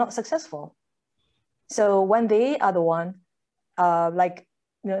 They are not successful. So when they are the one,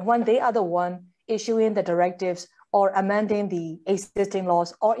 when they are the one issuing the directives or amending the existing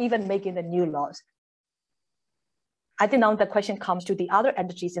laws or even making the new laws, I think now the question comes to the other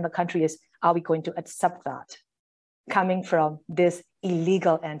entities in the country is, are we going to accept that coming from this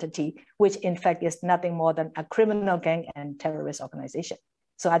illegal entity, which in fact is nothing more than a criminal gang and terrorist organization?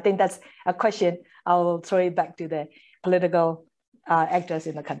 So I think that's a question. I'll throw it back to the political actors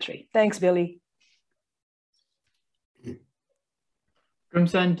in the country. Thanks, Billy.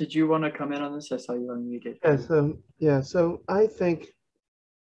 Gumsan, did you want to come in on this? I saw you unmuted. Yes, so I think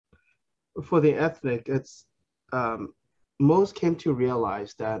for the ethnic, it's most came to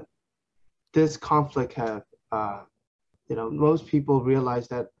realize that this conflict have, most people realize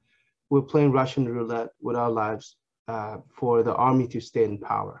that we're playing Russian roulette with our lives for the army to stay in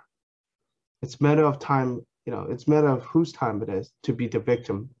power. It's a matter of time, it's a matter of whose time it is to be the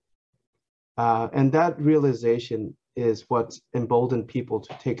victim. And that realization is what's emboldened people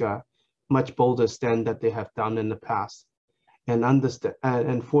to take a much bolder stand that they have done in the past, and understand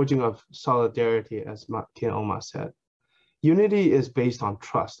and forging of solidarity, as King Omar said. Unity is based on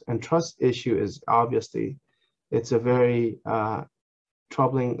trust, and trust issue is obviously, it's a very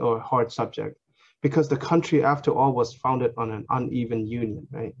troubling or hard subject, because the country, after all, was founded on an uneven union,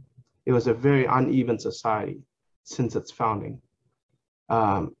 right? It was a very uneven society since its founding.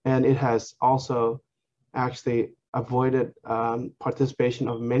 And it has also actually avoided participation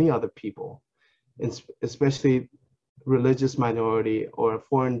of many other people. especially religious minority or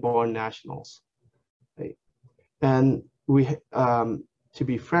foreign-born nationals. Right? And to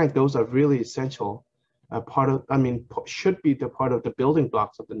be frank, those are really essential should be the part of the building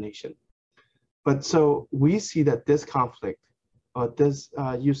blocks of the nation. But so we see that this conflict or this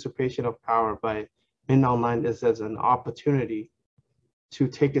usurpation of power by Min Aung Hlaing is as an opportunity to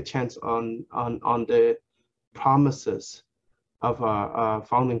take a chance on the promises of our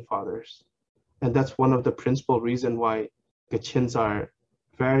founding fathers. And that's one of the principal reasons why Kachins are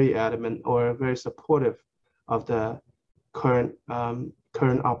very adamant or very supportive of the current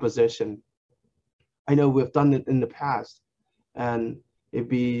opposition. I know we've done it in the past, and it'd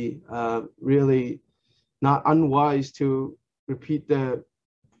be really not unwise to repeat the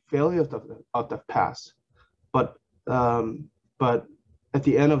failure of the past. But at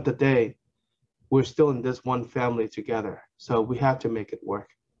the end of the day, we're still in this one family together, so we have to make it work.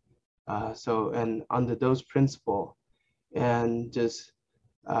 And under those principles, and just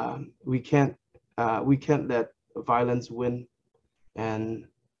we can't let violence win, and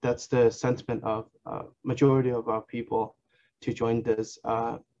that's the sentiment of majority of our people to join this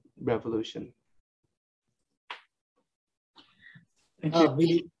revolution. Thank you.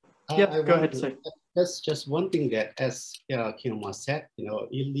 Really, yeah, go ahead, sir. That's just one thing that, as Kilma said,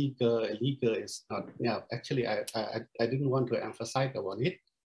 illegal is not. Yeah, actually, I didn't want to emphasize about it,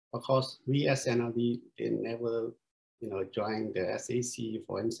 because we as NLD never, join the SAC,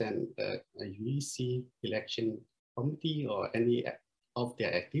 for instance, the UEC election committee or any of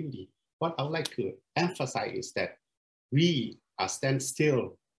their activity. What I would like to emphasize is that we are stand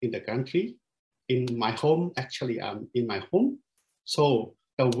still in the country. In my home, actually, I'm in my home. So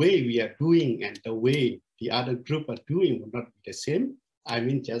the way we are doing and the way the other group are doing will not be the same. I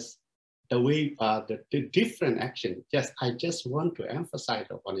mean, just the way the different action. I just want to emphasize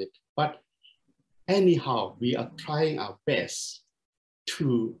upon it. But anyhow, we are trying our best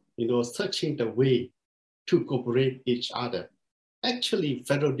to, searching the way to cooperate each other. Actually,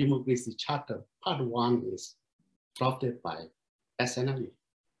 Federal Democracy Charter Part 1 is drafted by SNLE,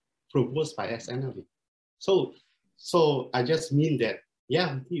 proposed by SNLE. So I just mean that,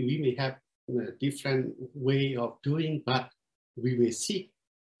 yeah, we may have a different way of doing, but we may seek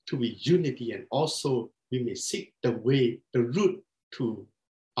to be unity, and also we may seek the route to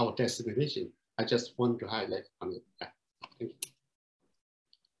our destination. I just want to highlight on it. Thank you.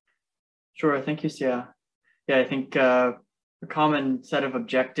 Sure, thank you, Sia. Yeah, I think a common set of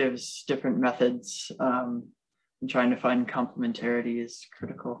objectives, different methods, and trying to find complementarity is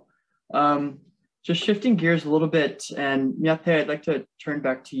critical. Just shifting gears a little bit, and Myate, I'd like to turn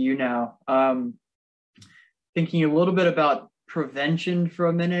back to you now. Thinking a little bit about prevention for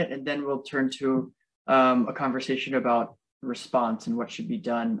a minute, and then we'll turn to a conversation about response and what should be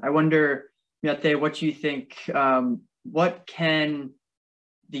done. I wonder, Myate, what do you think, what can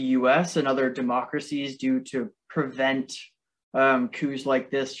the US and other democracies do to prevent coups like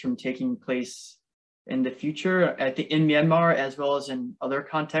this from taking place in the future? I think in Myanmar, as well as in other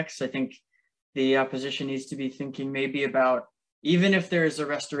contexts, I think the opposition needs to be thinking maybe about, even if there is a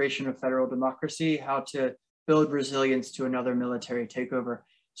restoration of federal democracy, how to build resilience to another military takeover.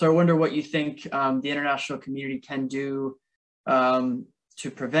 So I wonder what you think the international community can do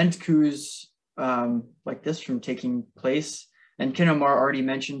to prevent coups like this from taking place. And Khin Omar already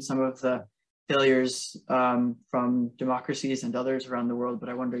mentioned some of the failures from democracies and others around the world, but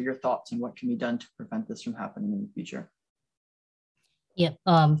I wonder your thoughts on what can be done to prevent this from happening in the future. Yeah,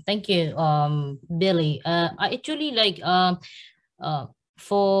 thank you, Billy. I actually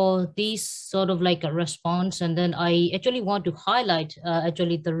for this sort of like a response, and then I actually want to highlight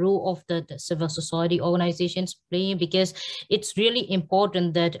actually the role of the civil society organizations play, because it's really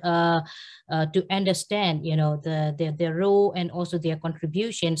important that to understand, their role and also their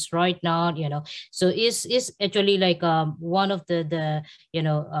contributions right now, so is actually like one of the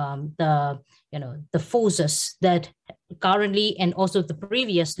forces that currently and also the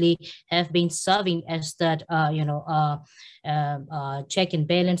previously have been serving as that check and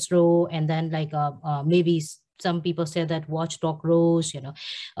balance role, and then maybe some people say that watchdog roles,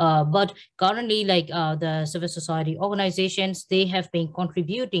 but currently the civil society organizations, they have been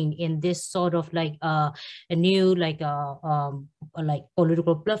contributing in this sort of a new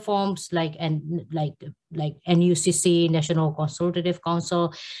political platforms like NUCC, National Consultative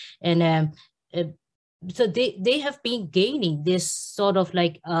Council, and so they have been gaining this sort of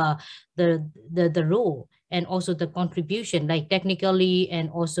the role and also the contribution, technically and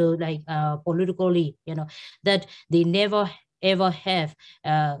also politically, that they never ever have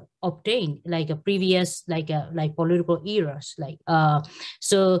obtained a previous political eras.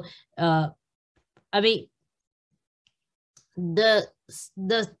 I mean,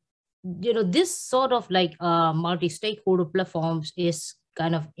 this sort of like multi-stakeholder platforms is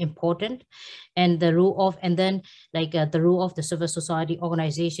kind of important, and the role of the civil society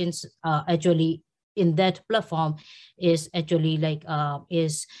organizations actually in that platform is actually like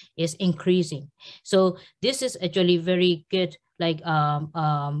is increasing. So this is actually very good like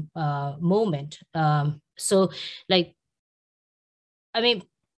moment. So like, I mean,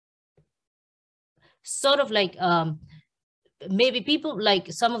 sort of like maybe people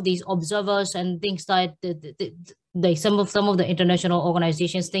like some of these observers and things like some of the international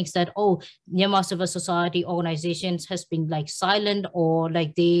organizations thinks that, oh, Myanmar civil society organizations has been like silent, or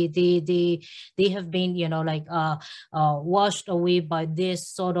like they have been, you know, like washed away by this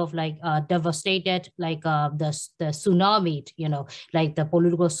sort of like devastated like the tsunami, you know, like the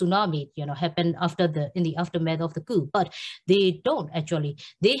political tsunami, you know, happened in the aftermath of the coup. But they don't actually.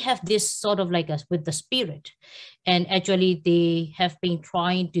 They have this sort of like with the spirit, and actually they have been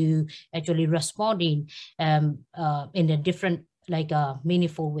trying to actually responding in a different like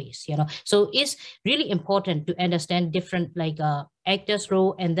meaningful ways, you know. So it's really important to understand different like actors'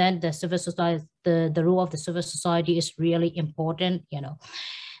 role, and then the civil society, the role of the civil society is really important, you know.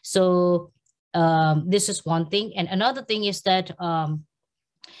 So this is one thing, and another thing is that I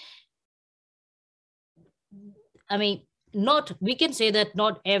mean, we can say that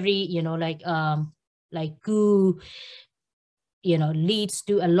not every, you know, like coup, you know, leads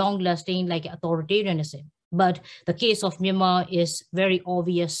to a long-lasting like authoritarianism. But the case of Myanmar is very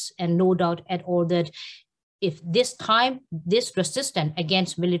obvious, and no doubt at all that if this time this resistance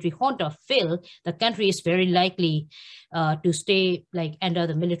against military junta fail, the country is very likely to stay like under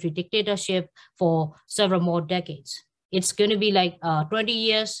the military dictatorship for several more decades. It's going to be like 20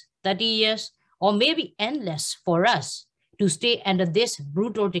 years, 30 years, or maybe endless for us to stay under this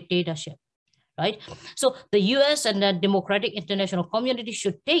brutal dictatorship. Right? So the US and the democratic international community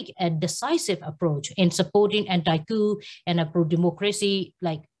should take a decisive approach in supporting anti-coup and a pro-democracy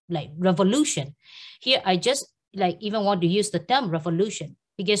like revolution. Here, I just like even want to use the term revolution,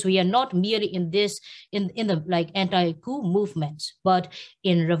 because we are not merely in this in the like anti-coup movements, but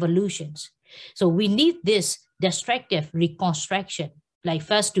in revolutions. So we need this destructive reconstruction, like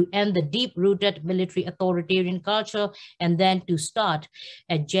first to end the deep-rooted military authoritarian culture, and then to start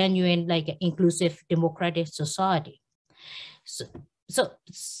a genuine, like inclusive democratic society. So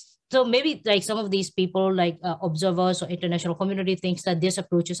maybe like some of these people, like observers or international community, thinks that this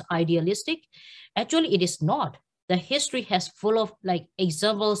approach is idealistic. Actually, it is not. The history has full of like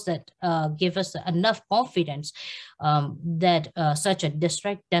examples that give us enough confidence that such a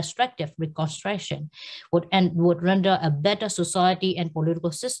destructive reconstruction would render a better society and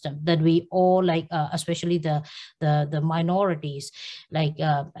political system that we all like, especially the minorities, like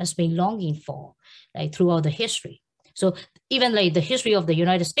has been longing for, like throughout the history. So even like the history of the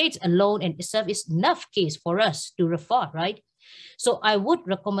United States alone in itself is enough case for us to refer, right? So I would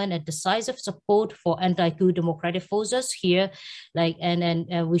recommend a decisive support for anti-coup democratic forces here, like,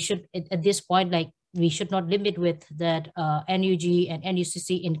 and we should at this point, like, we should not limit with that NUG and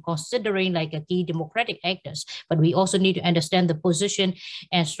NUCC in considering like a key democratic actors, but we also need to understand the position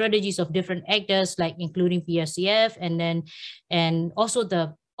and strategies of different actors, like including PRCF, and also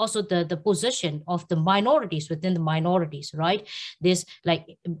the position of the minorities within the minorities, right? This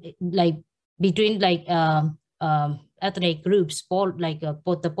like between like ethnic groups, both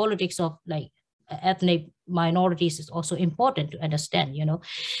the politics of like ethnic minorities is also important to understand, you know.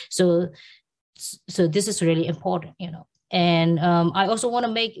 So this is really important, you know. And I also want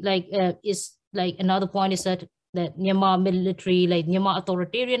to make like is like another point is that Myanmar military, like Myanmar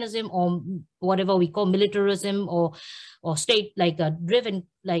authoritarianism, or whatever we call militarism, or state like driven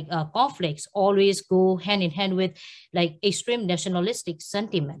like conflicts always go hand in hand with like extreme nationalistic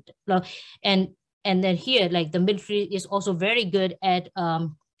sentiment. And then here, like the military is also very good at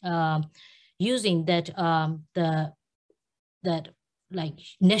using that that like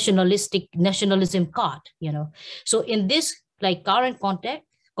nationalism card, you know. So in this like current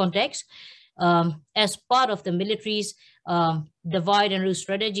context, as part of the military's divide and rule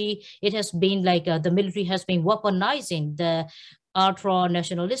strategy, it has been like the military has been weaponizing the ultra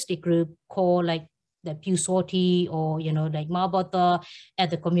nationalistic group called like the Pew Sortie, or, you know, like Mabata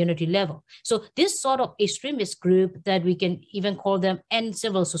at the community level. So this sort of extremist group that we can even call them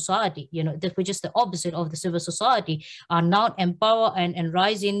civil society, you know, which is the opposite of the civil society, are now empowered and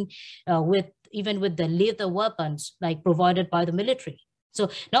rising with the lethal weapons like provided by the military. So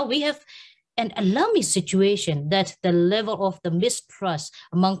now we have an alarming situation that the level of the mistrust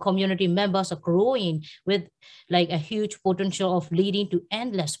among community members are growing, with like a huge potential of leading to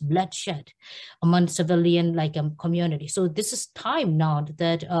endless bloodshed among civilian community. So this is time now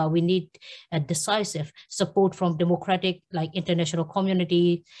that we need a decisive support from democratic international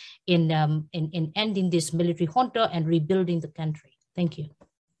community in ending this military junta and rebuilding the country. Thank you.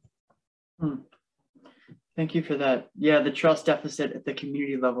 Thank you for that. Yeah, the trust deficit at the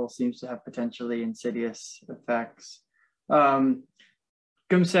community level seems to have potentially insidious effects. Geum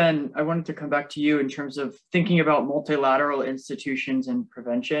Sen, I wanted to come back to you in terms of thinking about multilateral institutions and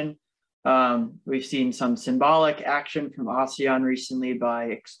prevention. We've seen some symbolic action from ASEAN recently by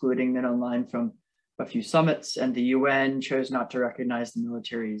excluding Min Aung Hlaing from a few summits, and the UN chose not to recognize the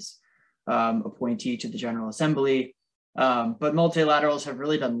military's appointee to the General Assembly. But multilaterals have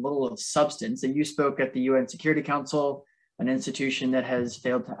really done little of substance. And you spoke at the UN Security Council, an institution that has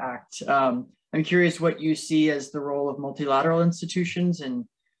failed to act. I'm curious what you see as the role of multilateral institutions in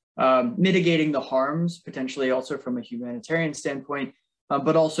mitigating the harms, potentially also from a humanitarian standpoint,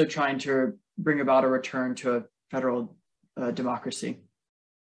 but also trying to bring about a return to a federal democracy.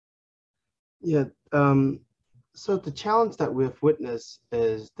 Yeah, so the challenge that we've witnessed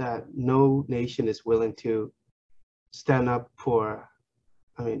is that no nation is willing to stand up for,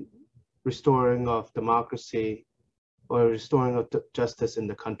 restoring of democracy or restoring of justice in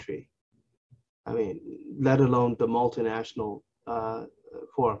the country. Let alone the multinational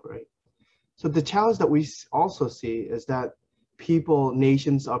forum, right? So the challenge that we also see is that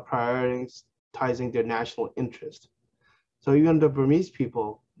nations are prioritizing their national interest. So even the Burmese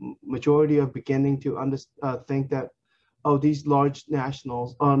people, majority are beginning to think that, oh, these large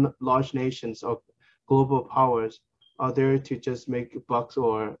nations or global powers are there to just make bucks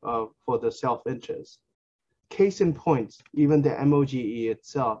or for the self-interest. Case in point, even the MOGE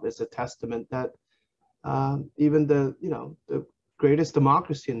itself is a testament that even the greatest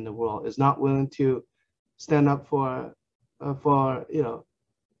democracy in the world is not willing to stand up for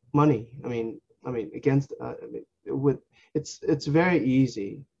money. Against it's very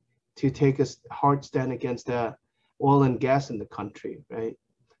easy to take a hard stand against the oil and gas in the country, right?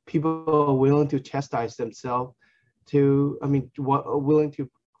 People are willing to chastise themselves, willing to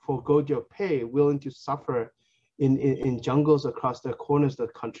forego your pay, willing to suffer in jungles across the corners of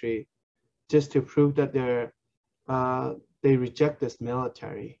the country just to prove that they reject this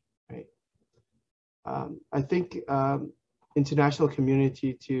military, right? I think international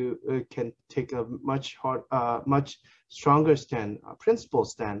community can take a much stronger stand, a principled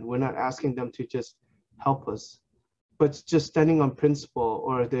stand. We're not asking them to just help us, but just standing on principle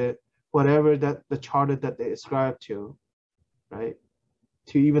or whatever that the charter that they ascribe to, right?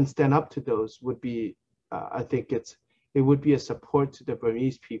 To even stand up to those would be, I think it would be a support to the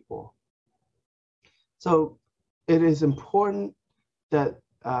Burmese people. So it is important that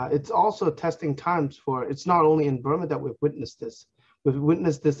it's also testing times it's not only in Burma that we've witnessed this. We've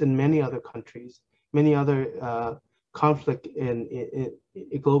witnessed this in many other countries, many other conflict in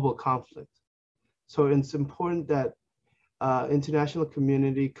global conflict. So it's important that international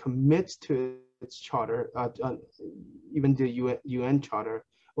community commits to its charter, even the UN charter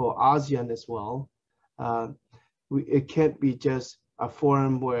or ASEAN as well. It can't be just a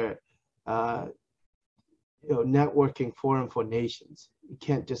forum where networking forum for nations. You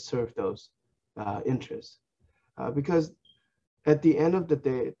can't just serve those interests because at the end of the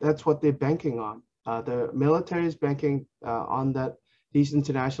day, that's what they're banking on. The military is banking on that these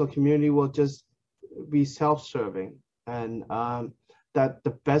international community will just be self-serving, and that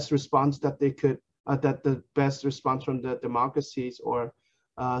the best response that they could, that the best response from the democracies or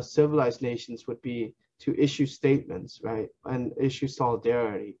civilized nations would be to issue statements, right, and issue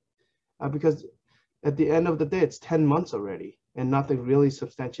solidarity, because at the end of the day, it's 10 months already, and nothing really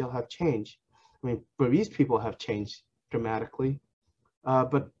substantial have changed. Burmese people have changed dramatically,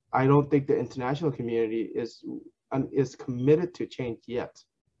 but I don't think the international community is committed to change yet,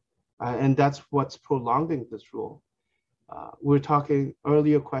 and that's what's prolonging this rule. We're talking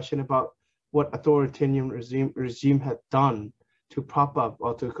earlier question about what authoritarian regime had done to prop up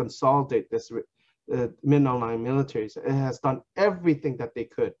or to consolidate this Min Aung Hlaing militaries. It has done everything that they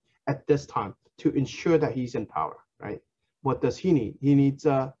could at this time to ensure that he's in power, right? What does he need? He needs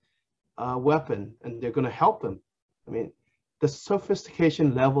a weapon, and they're going to help him. The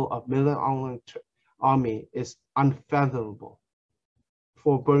sophistication level of Min Aung Hlaing army is unfathomable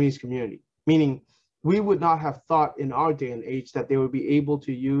for Burmese community, meaning we would not have thought in our day and age that they would be able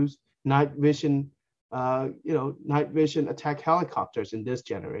to use night vision attack helicopters in this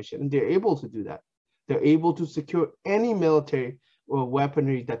generation, and they're able to do that. They're able to secure any military or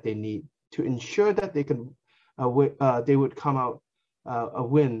weaponry that they need. to ensure that they can they would come out a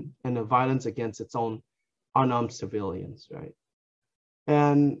win in the violence against its own unarmed civilians, right?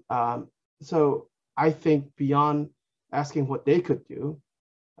 And so I think beyond asking what they could do,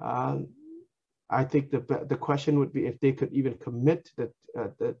 I think the question would be if they could even commit to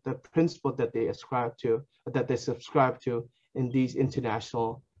the principle that they subscribe to in these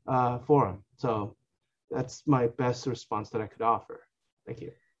international forums. So that's my best response that I could offer. Thank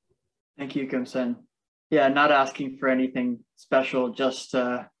you. Thank you, Kim Sen. Yeah, not asking for anything special, just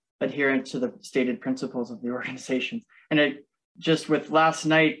adherent to the stated principles of the organization. And just with last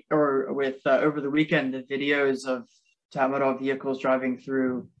night or with over the weekend, the videos of Tatmadaw vehicles driving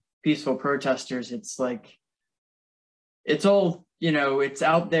through peaceful protesters, it's like, it's all, it's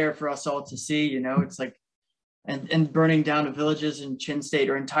out there for us all to see, it's like, and burning down of villages in Chin State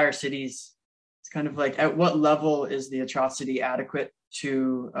or entire cities. It's kind of like, at what level is the atrocity adequate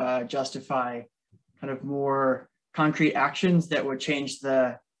to justify kind of more concrete actions that would change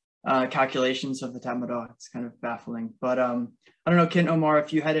the calculations of the Tatmadaw? It's kind of baffling. But I don't know, Ken Omar,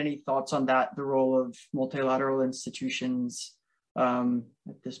 if you had any thoughts on that, the role of multilateral institutions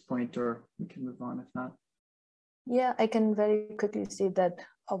at this point, or we can move on if not. Yeah, I can very quickly say that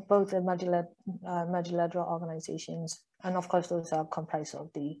of both the multilateral organizations, and of course those are comprised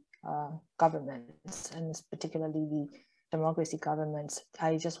of the governments, and particularly the democracy governments.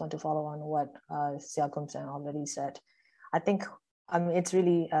 I just want to follow on what Sia Kum Sen already said. I think it's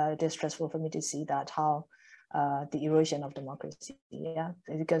really distressful for me to see that how the erosion of democracy,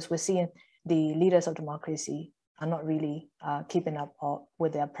 because we're seeing the leaders of democracy are not really keeping up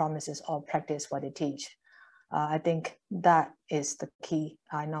with their promises or practice what they teach. I think that is the key.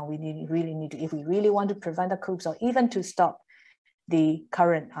 Now we really need to, if we really want to prevent the coups or even to stop the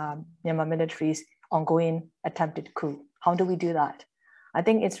current Myanmar military's ongoing attempted coup, how do we do that? I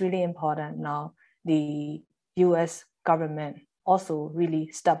think it's really important now the US government also really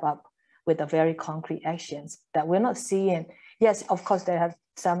step up with the very concrete actions that we're not seeing. Yes, of course, there have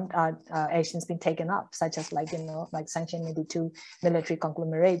some actions been taken up, such as like sanction maybe 2 military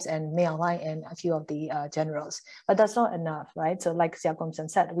conglomerates and Mae Aung Hlaing and a few of the generals, but that's not enough, right? So like Sia Kum Sen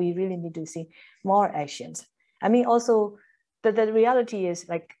said, we really need to see more actions. I mean, also the reality is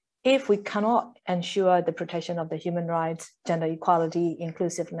like, if we cannot ensure the protection of the human rights, gender equality,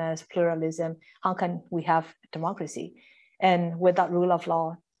 inclusiveness, pluralism, how can we have democracy? And without rule of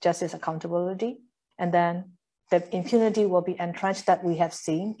law, justice, accountability, and then the impunity will be entrenched that we have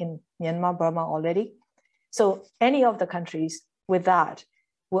seen in Myanmar, Burma already. So any of the countries with that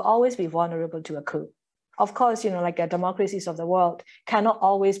will always be vulnerable to a coup. Of course, like democracies of the world cannot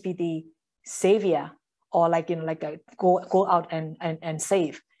always be the savior or go out and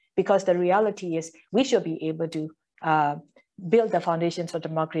save, because the reality is we should be able to build the foundations for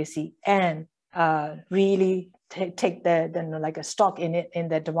democracy and really take a stock in it, in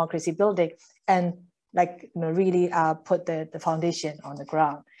the democracy building, and really put the foundation on the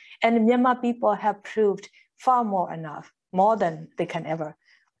ground. And the Myanmar people have proved far more than they can ever,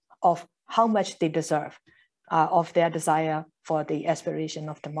 of how much they deserve, of their desire for the aspiration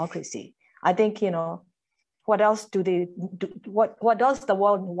of democracy. I think, what else do they do? What else the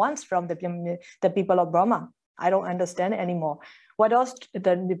world wants from the people of Burma? I don't understand anymore. What else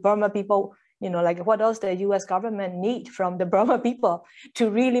the Burma people, what else the US government need from the Burma people to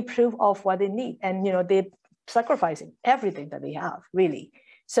really prove of what they need? And, they're sacrificing everything that they have, really.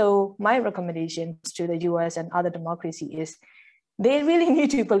 So my recommendations to the US and other democracy is they really need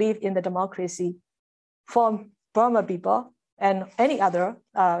to believe in the democracy for Burma people and any other,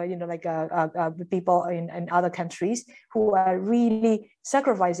 people in other countries who are really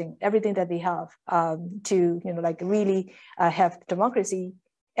sacrificing everything that they have to, really have democracy.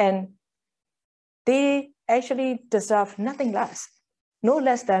 And they actually deserve nothing less, no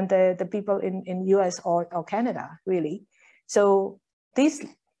less than the people in US or Canada, really. So these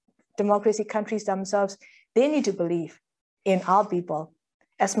democracy countries themselves, they need to believe in our people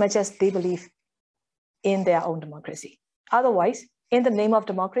as much as they believe in their own democracy. Otherwise, in the name of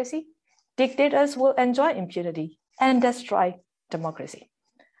democracy, dictators will enjoy impunity and destroy democracy.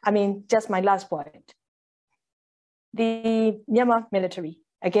 I mean, just my last point. The Myanmar military,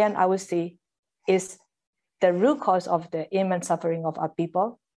 again, I would say, is the root cause of the immense suffering of our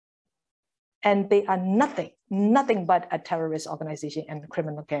people. And they are nothing but a terrorist organization and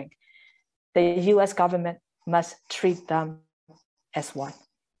criminal gang. The US government must treat them as one.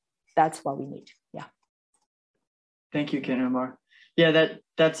 That's what we need. Yeah. Thank you, Ken Omar. Yeah,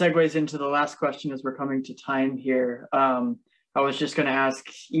 that segues into the last question as we're coming to time here. I was just going to ask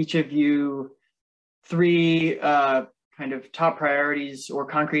each of you 3 kind kind of top priorities or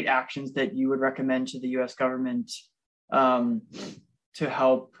concrete actions that you would recommend to the U.S. government to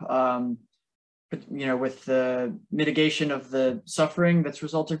help, with the mitigation of the suffering that's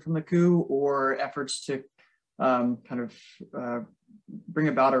resulting from the coup, or efforts to bring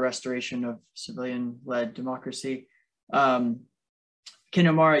about a restoration of civilian-led democracy? Ken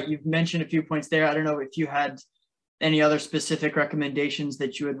Omar, you've mentioned a few points there. I don't know if you had any other specific recommendations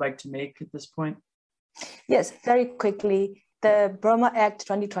that you would like to make at this point? Yes, very quickly. The Burma Act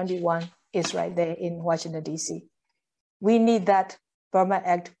 2021 is right there in Washington, D.C. We need that Burma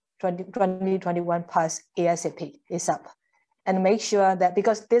Act 2021 pass ASAP, ASAP, and make sure that,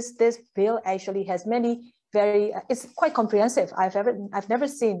 because this bill actually has many it's quite comprehensive. I've never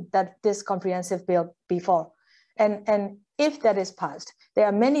seen this comprehensive bill before. And if that is passed, there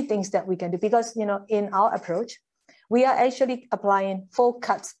are many things that we can do, because in our approach, we are actually applying full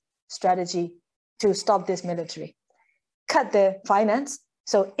cuts strategy to stop this military. Cut the finance.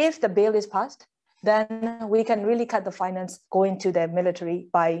 So if the bill is passed, then we can really cut the finance going to the military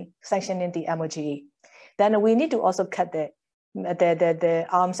by sanctioning the MOGE. Then we need to also cut the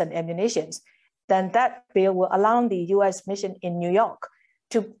arms and ammunitions. Then that bill will allow the US mission in New York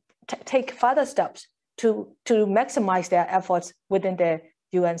to take further steps to maximize their efforts within the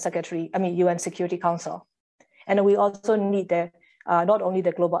UN Security Council. And we also need not only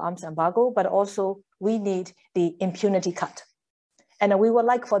the global arms embargo, but also we need the impunity cut. And we would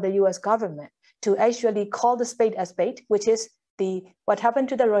like for the US government to actually call the spade a spade, which is what happened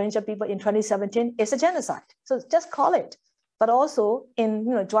to the Rohingya people in 2017 is a genocide. So just call it. But also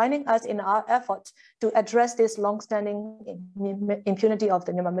in joining us in our efforts to address this longstanding impunity of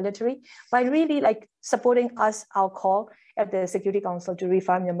the Myanmar military by really supporting our call at the Security Council to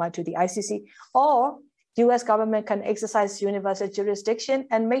refer Myanmar to the ICC, or U.S. government can exercise universal jurisdiction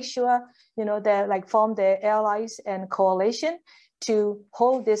and make sure they form their allies and coalition to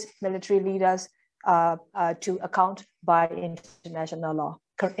hold these military leaders to account by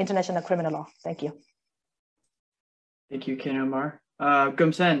international criminal law. Thank you. Thank you, Ken Omar.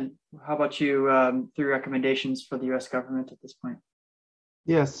 Gum Sen, how about you? 3 recommendations for the U.S. government at this point?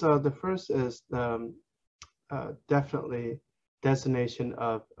 Yes, so the first is definitely designation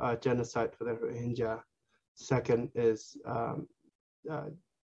of genocide for the Rohingya. Second is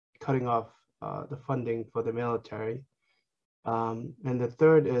cutting off the funding for the military. And the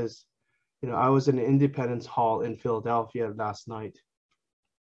third is, I was in the Independence Hall in Philadelphia last night,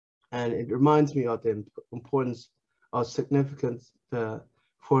 and it reminds me of the importance of significance the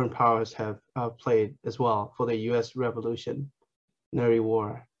foreign powers have played as well for the U.S. Revolutionary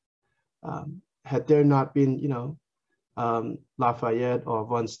War. Had there not been, Lafayette or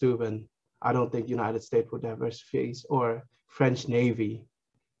von Steuben, I don't think United States would ever face, or French Navy,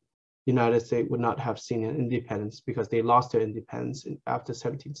 United States would not have seen an independence, because they lost their independence after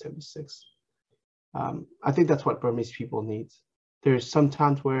 1776. I think that's what Burmese people need. There's some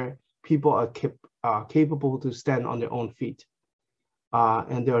times where people are capable to stand on their own feet.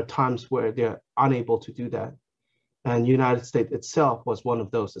 And there are times where they're unable to do that. And United States itself was one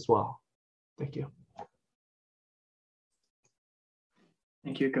of those as well. Thank you.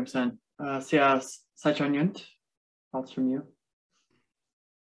 Thank you, Gum Sen. Sia Saichon-Yunt, thoughts from you?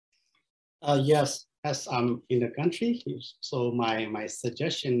 Yes, as I'm in the country, so my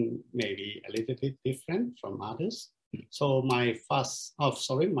suggestion may be a little bit different from others. So my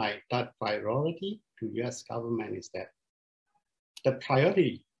third priority to U.S. government is that the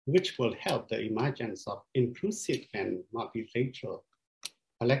priority which will help the emergence of inclusive and multilateral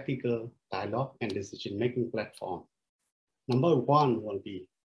political dialogue and decision-making platform. Number 1 will be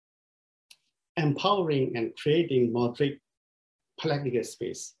empowering and creating moderate political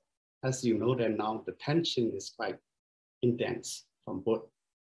space. As you know that now the tension is quite intense from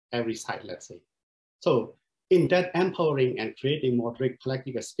every side, let's say. So in that empowering and creating moderate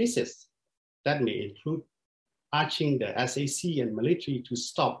political spaces, that may include urging the SAC and military to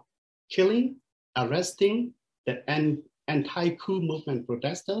stop killing, arresting the anti-coup movement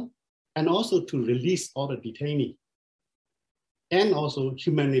protester, and also to release all the detainees. And also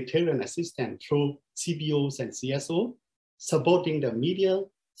humanitarian assistance through CBOs and CSO, supporting the media,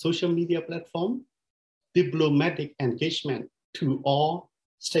 social media platform, diplomatic engagement to all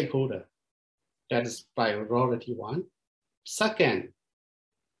stakeholders. That is priority 1. Second,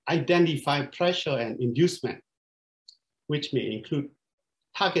 identify pressure and inducement, which may include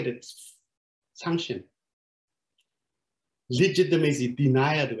targeted sanction, legitimacy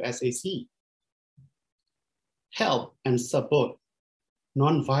denial to SAC, help and support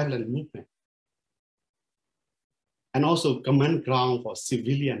non-violent movement, and also common ground for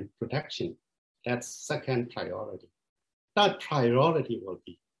civilian protection. That's second priority. that priority will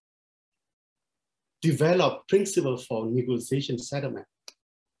be develop principles for negotiation settlement.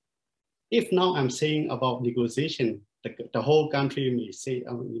 If now I'm saying about negotiation, the whole country may say,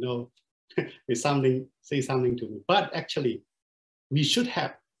 say something to me. But actually, we should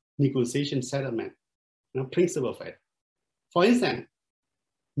have negotiation settlement, principle for it. For instance,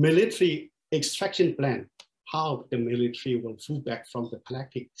 military extraction plan, how the military will pull back from the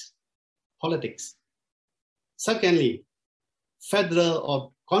politics. Secondly, federal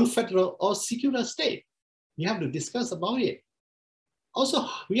or confederal or secular state, we have to discuss about it. Also,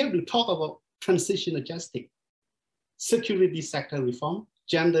 we have to talk about transitional justice, security sector reform,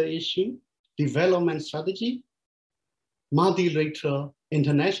 gender issue, development strategy, multilateral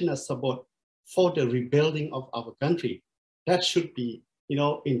international support for the rebuilding of our country. That should be,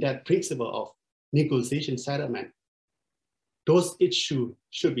 in that principle of negotiation settlement. Those issues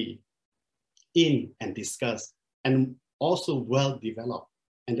should be in and discussed and also well developed.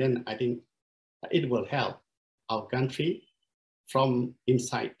 And then I think it will help our country from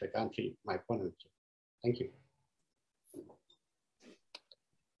inside the country, my point of view. Thank you.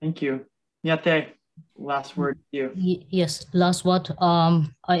 Thank you. Nyate, last word to you. Yes, last word. I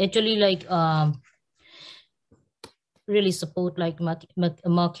actually really support Mark's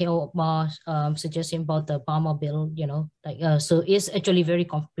suggestion about the Burma bill, so it's actually very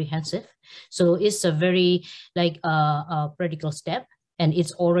comprehensive. So it's a very practical step, and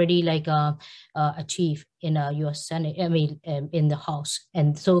it's already achieved in U.S. Senate, in the House.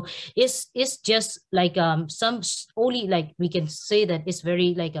 And so it's just some only we can say that it's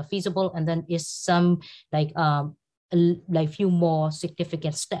very feasible, and then it's some few more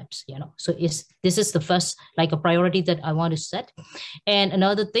significant steps, So this is the first a priority that I want to set. And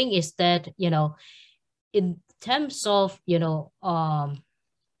another thing is that, in terms of,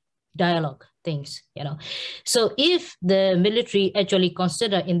 dialogue things, So if the military actually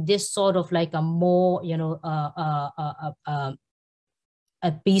consider in this sort of a more,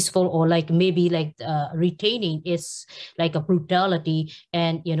 a peaceful or maybe retaining its a brutality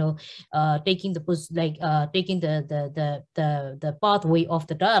and taking the pathway of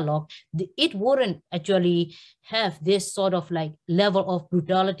the dialogue, it wouldn't actually have this sort of level of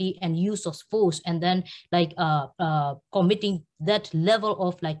brutality and use of force, and then committing that level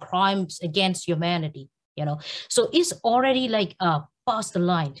of crimes against humanity, So it's already past the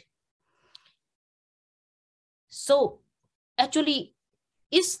line. So actually,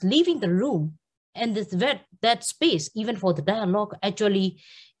 is leaving the room and that space, even for the dialogue, actually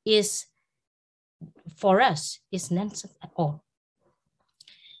is, for us, is nonsense at all.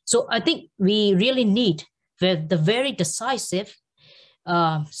 So I think we really need the very decisive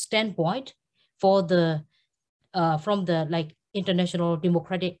standpoint for from the international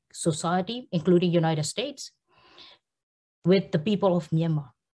democratic society, including United States, with the people of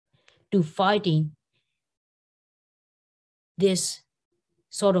Myanmar, to fighting this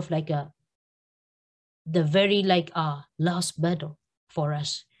sort of the very last battle for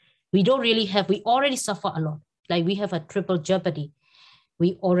us. We already suffer a lot. We have a triple jeopardy.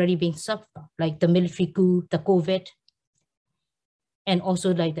 We already been suffer, the military coup, the COVID, and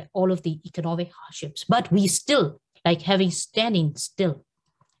also all of the economic hardships. But we still standing still.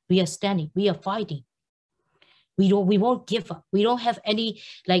 We are standing, we are fighting. We won't give up. We don't have any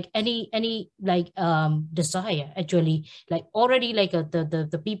desire, actually, already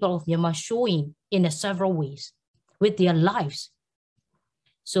the people of Myanmar showing in several ways with their lives.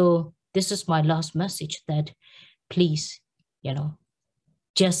 So this is my last message, that please,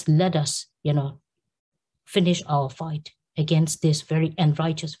 just let us, finish our fight against this very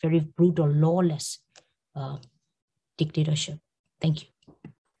unrighteous, very brutal, lawless dictatorship. Thank you.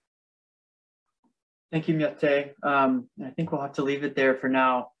 Thank you, Nyate. I think we'll have to leave it there for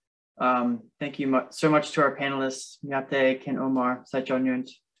now. Thank you so much to our panelists, Nyate, Ken Omar,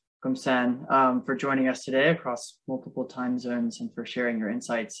 Saichonyunt, Gumsan, for joining us today across multiple time zones and for sharing your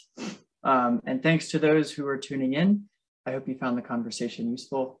insights. And thanks to those who are tuning in. I hope you found the conversation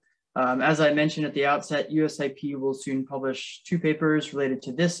useful. As I mentioned at the outset, USIP will soon publish 2 papers related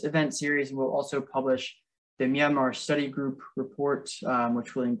to this event series, and we'll also publish the Myanmar Study Group report,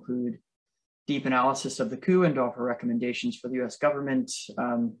 which will include deep analysis of the coup and offer recommendations for the US government,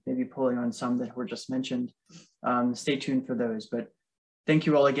 maybe pulling on some that were just mentioned. Stay tuned for those, but thank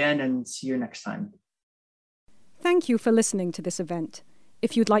you all again and see you next time. Thank you for listening to this event.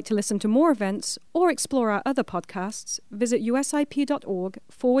 If you'd like to listen to more events or explore our other podcasts, visit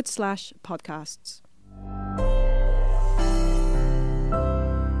usip.org/podcasts.